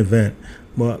pick one event,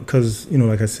 but because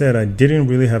like I said, I didn't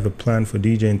really have a plan for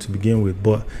DJing to begin with.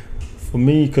 But for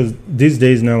me, because these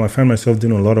days now I find myself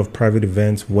doing a lot of private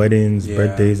events, weddings, Yeah.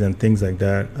 birthdays, and things like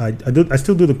that. I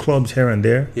still do the clubs here and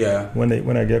there Yeah,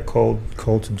 when I get called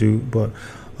to do, but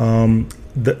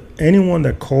anyone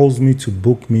that calls me to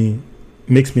book me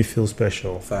makes me feel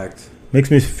special. fact. Makes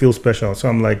me feel special. So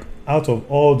I'm like, out of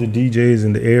all the DJs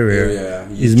in the area,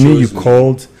 Yeah, is me you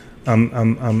called.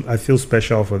 I feel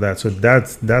special for that. So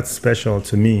that's special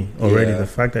to me already. Yeah. The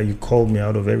fact that you called me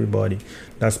out of everybody,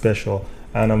 that's special.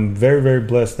 And I'm very, very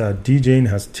blessed that DJing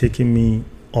has taken me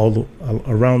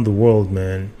around the world,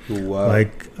 man. Wow.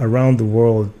 Like around the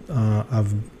world.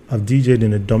 I've DJed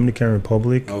in the Dominican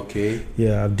Republic. Okay.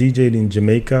 Yeah, I've DJed in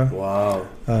Jamaica. Wow.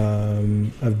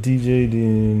 I've DJed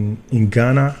in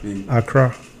Ghana, Mm.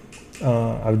 Accra.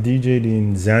 I've DJed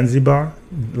in Zanzibar.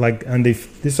 Like, and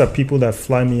these are people that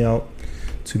fly me out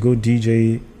to go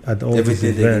DJ at all these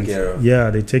Everything taken events. care of. Yeah,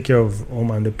 they take care of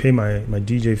and they pay my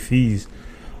DJ fees.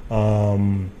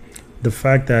 The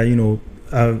fact that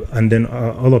and then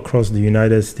all across the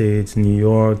United States, New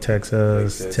York,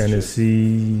 Texas,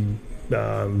 Tennessee,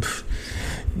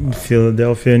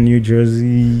 Philadelphia, New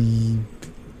Jersey,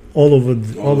 all over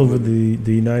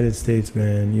the United States,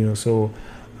 man. So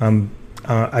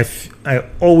I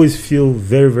always feel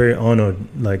very, very honored,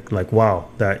 like wow,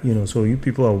 that so you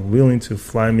people are willing to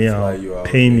fly me out,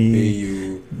 pay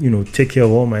me, take care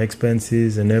of all my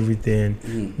expenses and everything.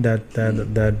 That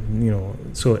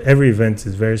so every event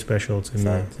is very special to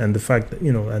me, and the fact that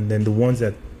and then the ones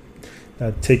that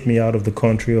take me out of the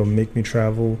country or make me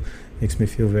travel makes me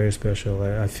feel very special.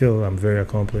 I feel I'm very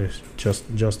accomplished just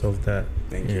of that.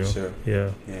 Thank you, sir. Yeah,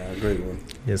 a great one.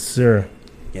 Yes, sir.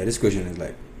 Yeah, this question is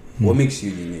like, what makes you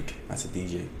unique as a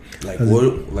DJ?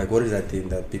 What is that thing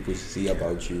that people see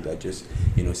about you that just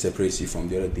separates you from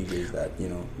the other DJs that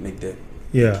make them?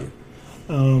 Yeah.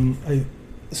 I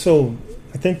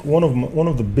think one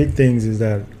of the big things is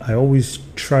that I always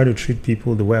try to treat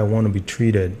people the way I want to be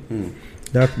treated.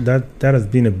 That has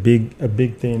been a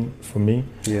big thing for me.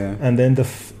 Yeah. And then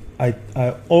I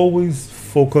always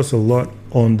focus a lot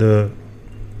on the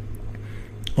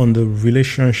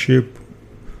relationship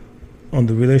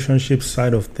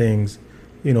side of things.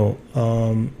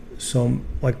 Some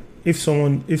like if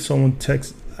someone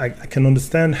texts, I can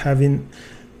understand having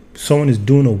someone is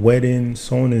doing a wedding,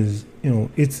 someone is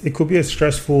it could be a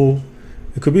stressful.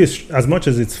 It could be as much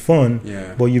as it's fun,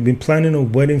 but you've been planning a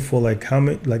wedding for like how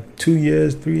many, like 2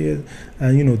 years, 3 years,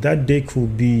 and that day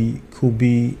could be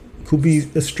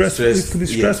a stressful. It could be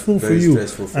stressful for you,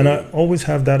 I always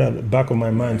have that at the back of my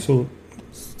mind. So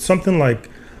something like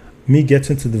me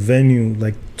getting to the venue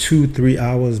like 2-3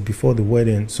 hours before the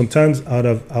wedding. Sometimes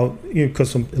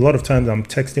because a lot of times I'm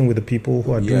texting with the people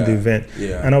who are doing the event,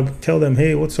 and I'll tell them,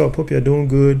 "Hey, what's up? Hope you're doing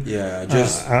good." Yeah,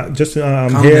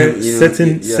 I'm here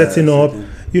setting up.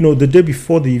 The day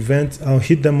before the event, I'll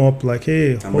hit them up like,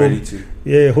 "Hey, ready to."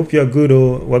 Yeah, hope you're good.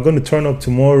 Or we're going to turn up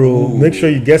tomorrow. Ooh. Make sure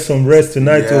you get some rest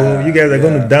tonight. Or you guys are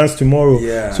going to dance tomorrow.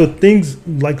 Yeah. So things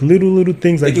like little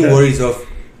things like that. Taking worries off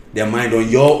their mind on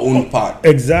your own part.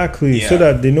 Exactly. So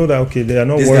that they know that they are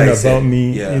not worried about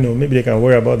me. Maybe they can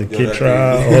worry about the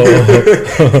caterer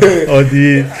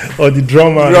or the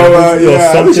drummer or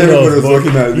something else.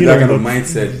 That kind of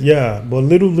mindset. Yeah, but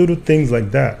little things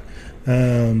like that.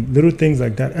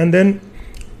 And then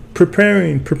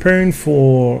preparing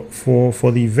for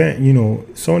the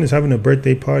event. Someone is having a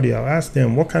birthday party. I'll ask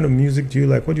them, what kind of music do you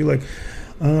like? What do you like?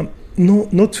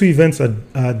 No two events are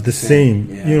the same.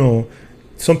 Yeah.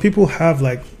 Some people have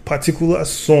like particular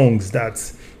songs that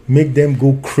make them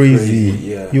go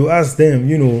crazy. You ask them,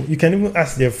 you can even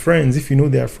ask their friends if you know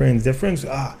their friends. Their friends,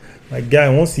 my guy,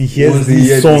 once he hears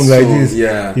this song like this,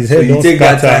 his head don't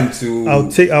scatter.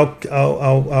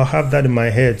 I'll have that in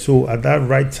my head. So at that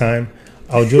right time,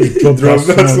 I'll just drop that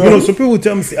song. Some people will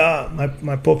tell me, say,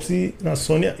 my popsy,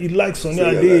 Sonia, he likes Sonia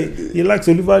Ade, he likes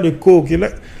Oliver the Coke,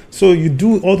 so you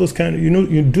do all those kind of,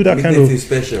 you do that kind of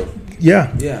special.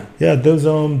 Yeah. There's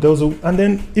and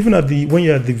then even when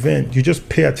you're at the event, you just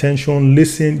pay attention,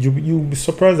 listen. You'll be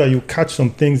surprised that you catch some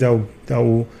things that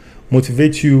will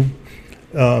motivate you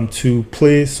to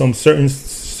play some certain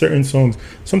songs.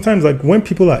 Sometimes, like when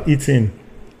people are eating,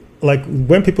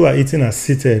 are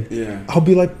seated, I'll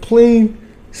be like playing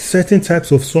certain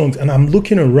types of songs, and I'm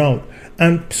looking around.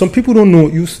 And some people don't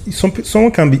know.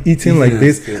 Someone can be eating like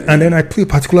this, and then I play a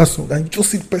particular song, and you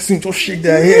just see the person just shake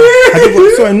their head.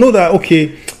 So I know that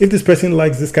if this person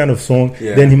likes this kind of song,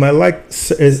 then he might like a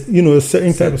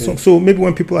certain type of song. So maybe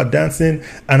when people are dancing,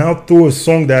 and I'll throw a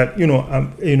song that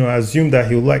I assume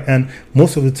that he'll like, and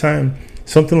most of the time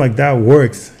something like that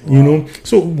works. Wow.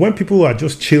 So when people are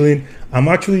just chilling, I'm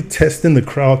actually testing the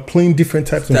crowd, playing different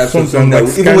types of songs, and like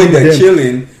even when they're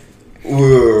chilling.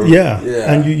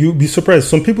 And you'll be surprised.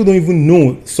 Some people don't even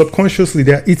know. Subconsciously,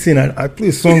 they're eating, and I play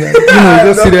a song, and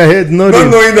just see their head nodding. Not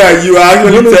knowing that you are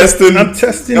actually testing. I'm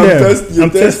testing them.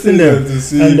 I'm testing them.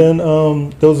 And then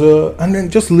and then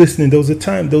just listening. There was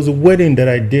a wedding that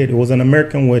I did. It was an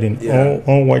American wedding.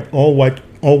 All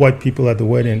white people at the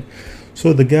wedding.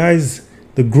 So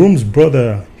the groom's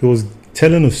brother, he was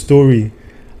telling a story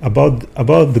about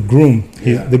the groom.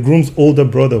 The groom's older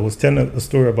brother was telling a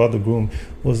story about the groom.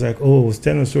 Was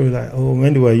telling a story like,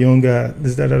 when they were younger,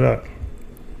 this, that.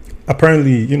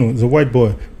 Apparently, it's a white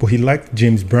boy, but he liked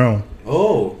James Brown.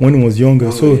 When he was younger.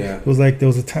 It was like there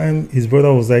was a time his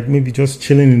brother was like maybe just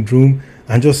chilling in the room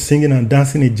and just singing and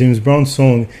dancing a James Brown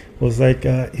song. It was like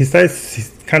he started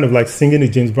kind of like singing a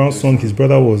James Brown song. His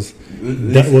brother was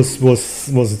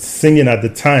singing at the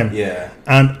time.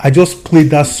 And I just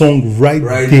played that song right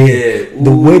there.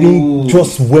 The wedding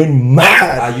just went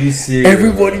mad. Are you serious?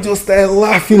 Everybody just started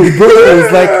laughing. The brother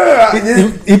was like,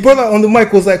 his brother on the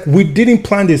mic was like, we didn't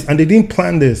plan this, and they didn't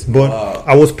plan this, but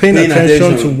I was paying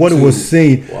attention to what he was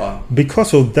saying.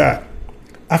 Because of that,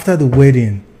 after the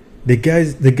wedding, the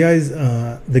guys,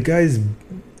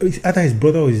 either his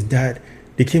brother or his dad,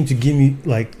 they came to give me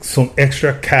like some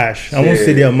extra cash. I won't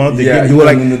say the amount they gave. They were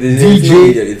like,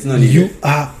 DJ, you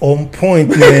are on point,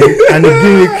 man. And they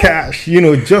give me cash,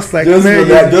 just like just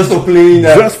for playing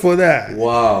that. Just for that.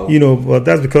 Wow. But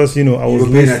that's because I was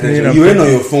listening. You went on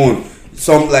your phone.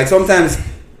 Sometimes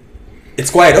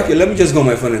it's quiet. Okay, let me just go on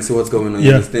my phone and see what's going on.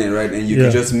 You understand, right? And you can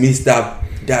just miss that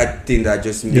thing that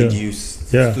just made you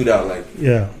stood out. Like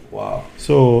wow.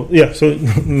 So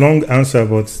long answer,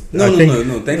 but no.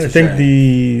 Thanks. I think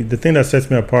the thing that sets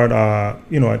me apart are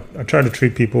I try to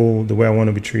treat people the way I want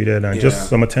to be treated, and just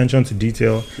some attention to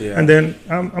detail. And then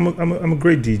I'm a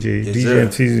great DJ. Yes, DJ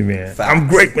and teasing, man. Facts. I'm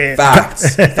great, man.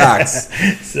 Facts.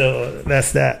 So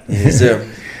that's that. Yes, sir.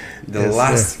 The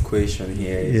last question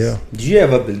here is: did you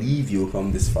ever believe you'll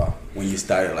come this far when you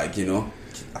started? Like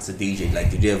as a DJ,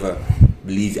 like did you ever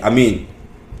believe? I mean,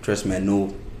 trust me, I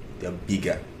know they're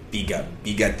bigger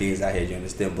things ahead, you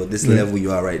understand, but this level you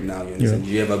are right now, you understand.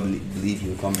 Did you ever believe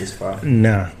you'll come this far?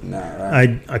 Nah,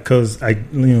 right? Because I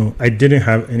didn't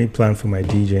have any plan for my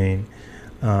DJing.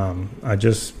 I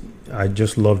just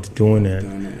loved doing it.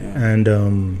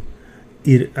 And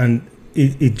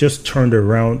it just turned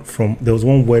around from, there was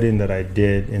one wedding that I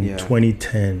did in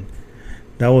 2010.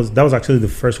 That was actually the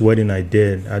first wedding I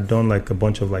did. I'd done like a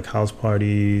bunch of like house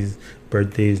parties,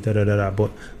 birthdays,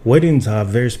 but weddings are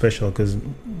very special because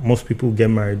most people get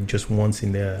married just once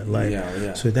in their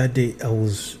life. So that day I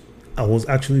was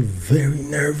actually very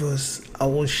nervous. I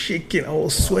was shaking. I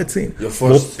was sweating. Your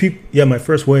first? My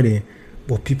first wedding.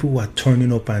 But people were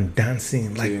turning up and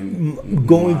dancing, like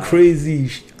going crazy.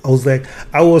 I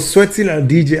was sweating at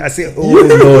DJ. I said, "Oh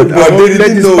Lord, let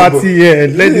this party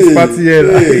end.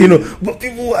 But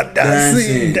people were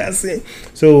dancing.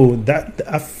 So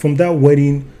that from that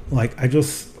wedding, like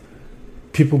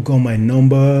people got my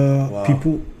number. Wow.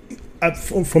 People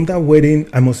from that wedding,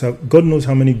 I must have, God knows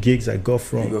how many gigs I got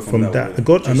from that. I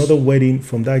got another wedding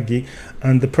from that gig,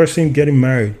 and the person getting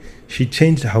married, she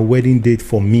changed her wedding date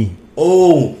for me.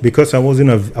 Because I wasn't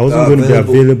going to be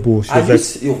available. She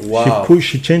was like,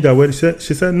 she changed her wedding.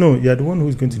 She said, no, you're the one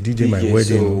who's going to DJ my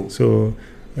wedding. So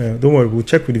don't worry, we'll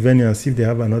check with the venue and see if they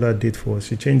have another date for us.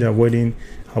 She changed her wedding,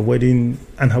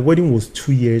 and her wedding was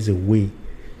 2 years away.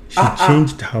 She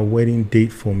changed her wedding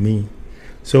date for me.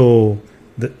 So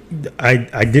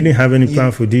I didn't have any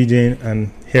plan for DJing,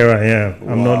 and here I am.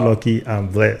 I'm not lucky. I'm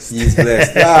blessed. He's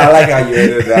blessed. I like how you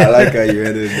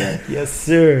ended that. Yes,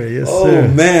 sir. Oh,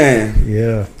 man.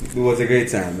 Yeah. It was a great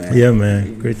time, man. Yeah,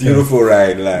 man. Great time. Beautiful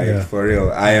ride, for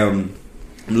real. I'm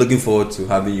looking forward to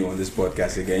having you on this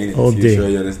podcast again in the future.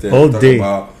 You understand? All day.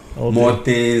 About more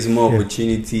things, more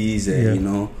opportunities, and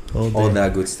all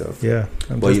that good stuff. Yeah.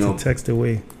 I'm just a text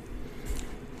away.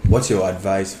 What's your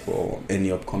advice for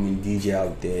any upcoming DJ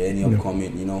out there? Any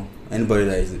upcoming, anybody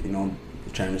that is,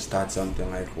 trying to start something?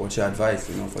 Like, what's your advice,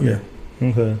 for them?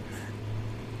 Okay.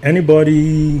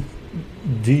 Anybody,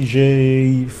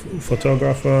 DJ,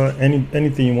 photographer,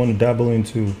 anything you want to dabble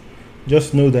into,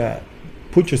 just know that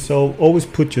always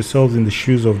put yourselves in the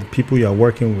shoes of the people you are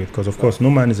working with, because of course no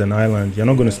man is an island. You're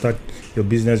not going to start your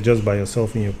business just by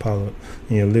yourself in your parlor,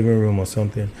 in your living room or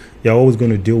something. You're always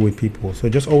going to deal with people, so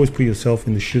just always put yourself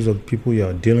in the shoes of the people you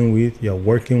are dealing with, you're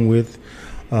working with.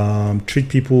 Treat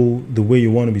people the way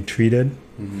you want to be treated.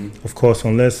 Of course,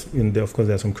 unless of course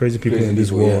there are some crazy people in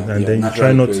this world, and then you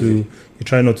try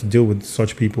not to deal with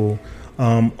such people.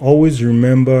 Always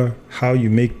remember how you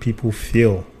make people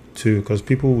feel too, because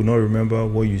people will not remember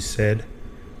what you said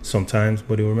sometimes,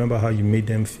 but they will remember how you made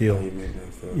them feel.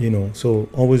 So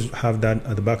always have that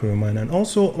at the back of your mind, and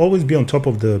also always be on top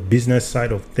of the business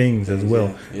side of things as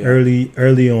well.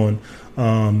 Early on.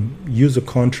 Use a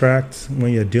contract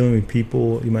when you're dealing with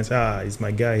people. You might say, he's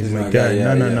my guy, he's my guy.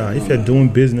 No. If you're doing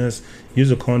business,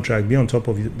 use a contract. Be on top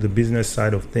of the business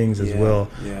side of things as well.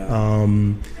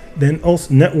 Then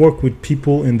also network with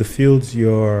people in the fields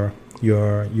you're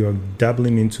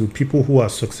dabbling into. People who are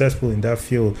successful in that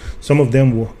field. Some of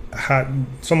them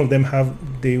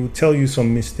they will tell you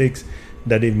some mistakes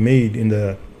that they've made in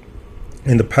the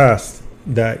past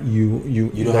that you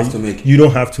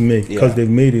don't have to make because they've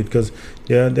made it. Because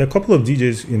there are a couple of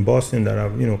DJs in Boston that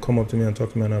have come up to me and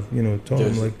talked to me, and I've told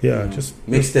them like just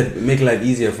make life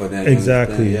easier for them.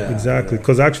 Exactly.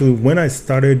 Because actually when I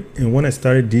started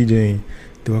DJing,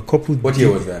 there were a couple. What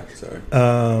year was that? Sorry.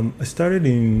 I started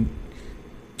in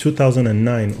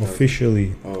 2009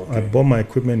 officially. I bought my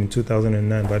equipment in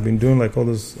 2009, but I've been doing like all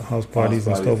those house parties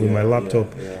and stuff with my laptop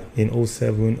in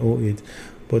 07, 08.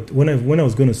 But when I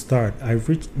was going to start, there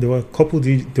were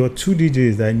two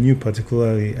DJs that I knew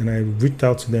particularly, and I reached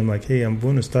out to them like, hey, I'm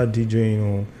going to start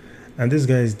DJing, and these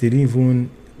guys didn't even,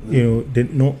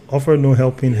 offer no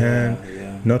helping hand,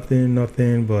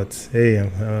 nothing. But hey,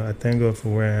 I thank God for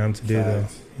where I am today,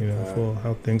 for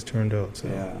how things turned out. So.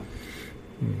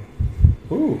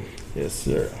 Ooh. Yes,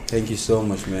 sir. Thank you so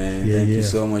much, man. Thank you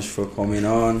so much for coming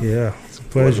on. Yeah, it's a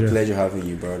pleasure. It was a pleasure having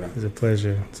you, brother. It's a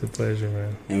pleasure,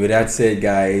 man. And with that said,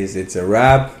 guys, it's a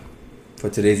wrap for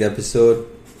today's episode.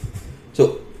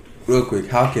 So, real quick,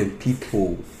 how can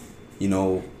people,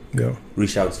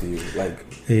 reach out to you?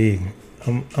 Like, hey,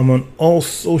 I'm on all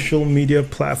social media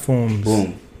platforms.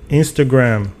 Boom.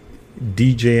 Instagram,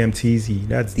 DJ MTZ.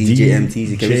 That's DJ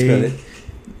MTZ. Can you spell it?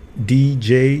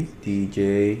 DJ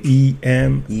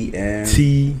EM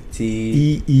T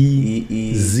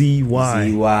EEZY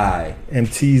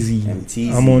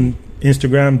MTZ. I'm on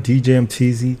Instagram, DJ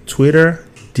MTZ, Twitter,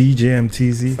 DJ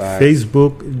MTZ,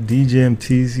 Facebook, DJ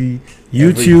MTZ,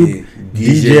 YouTube,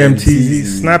 DJ MTZ,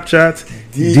 Snapchat,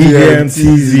 DJ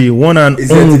MTZ. One and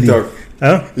only.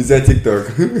 Is that TikTok?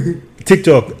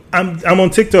 TikTok. I'm on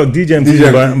TikTok, DJ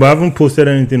MTZ, but I haven't posted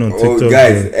anything on TikTok.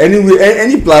 Guys,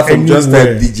 any platform, just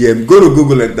type DJM. Go to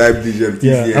Google and type DJ MTZ.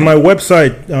 Yeah, and my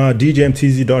website,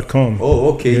 DJMTZ.com.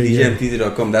 Oh, okay,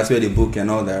 DJMTZ.com. That's where they book and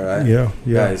all that, right? Yeah.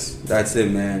 Guys, that's it,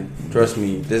 man. Trust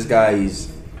me, this guy he's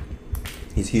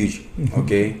huge.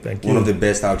 Okay, Thank you. One of the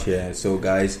best out here. So,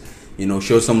 guys,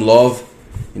 show some love.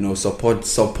 Support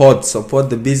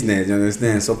the business. You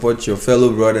understand? Support your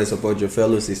fellow brothers, support your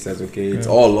fellow sisters. Okay, it's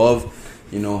all love.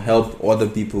 Help other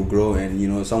people grow,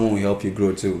 and someone will help you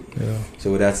grow too. Yeah.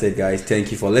 So with that said, guys,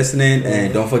 thank you for listening,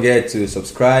 and don't forget to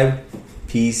subscribe.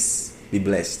 Peace. Be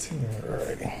blessed. All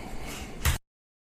right.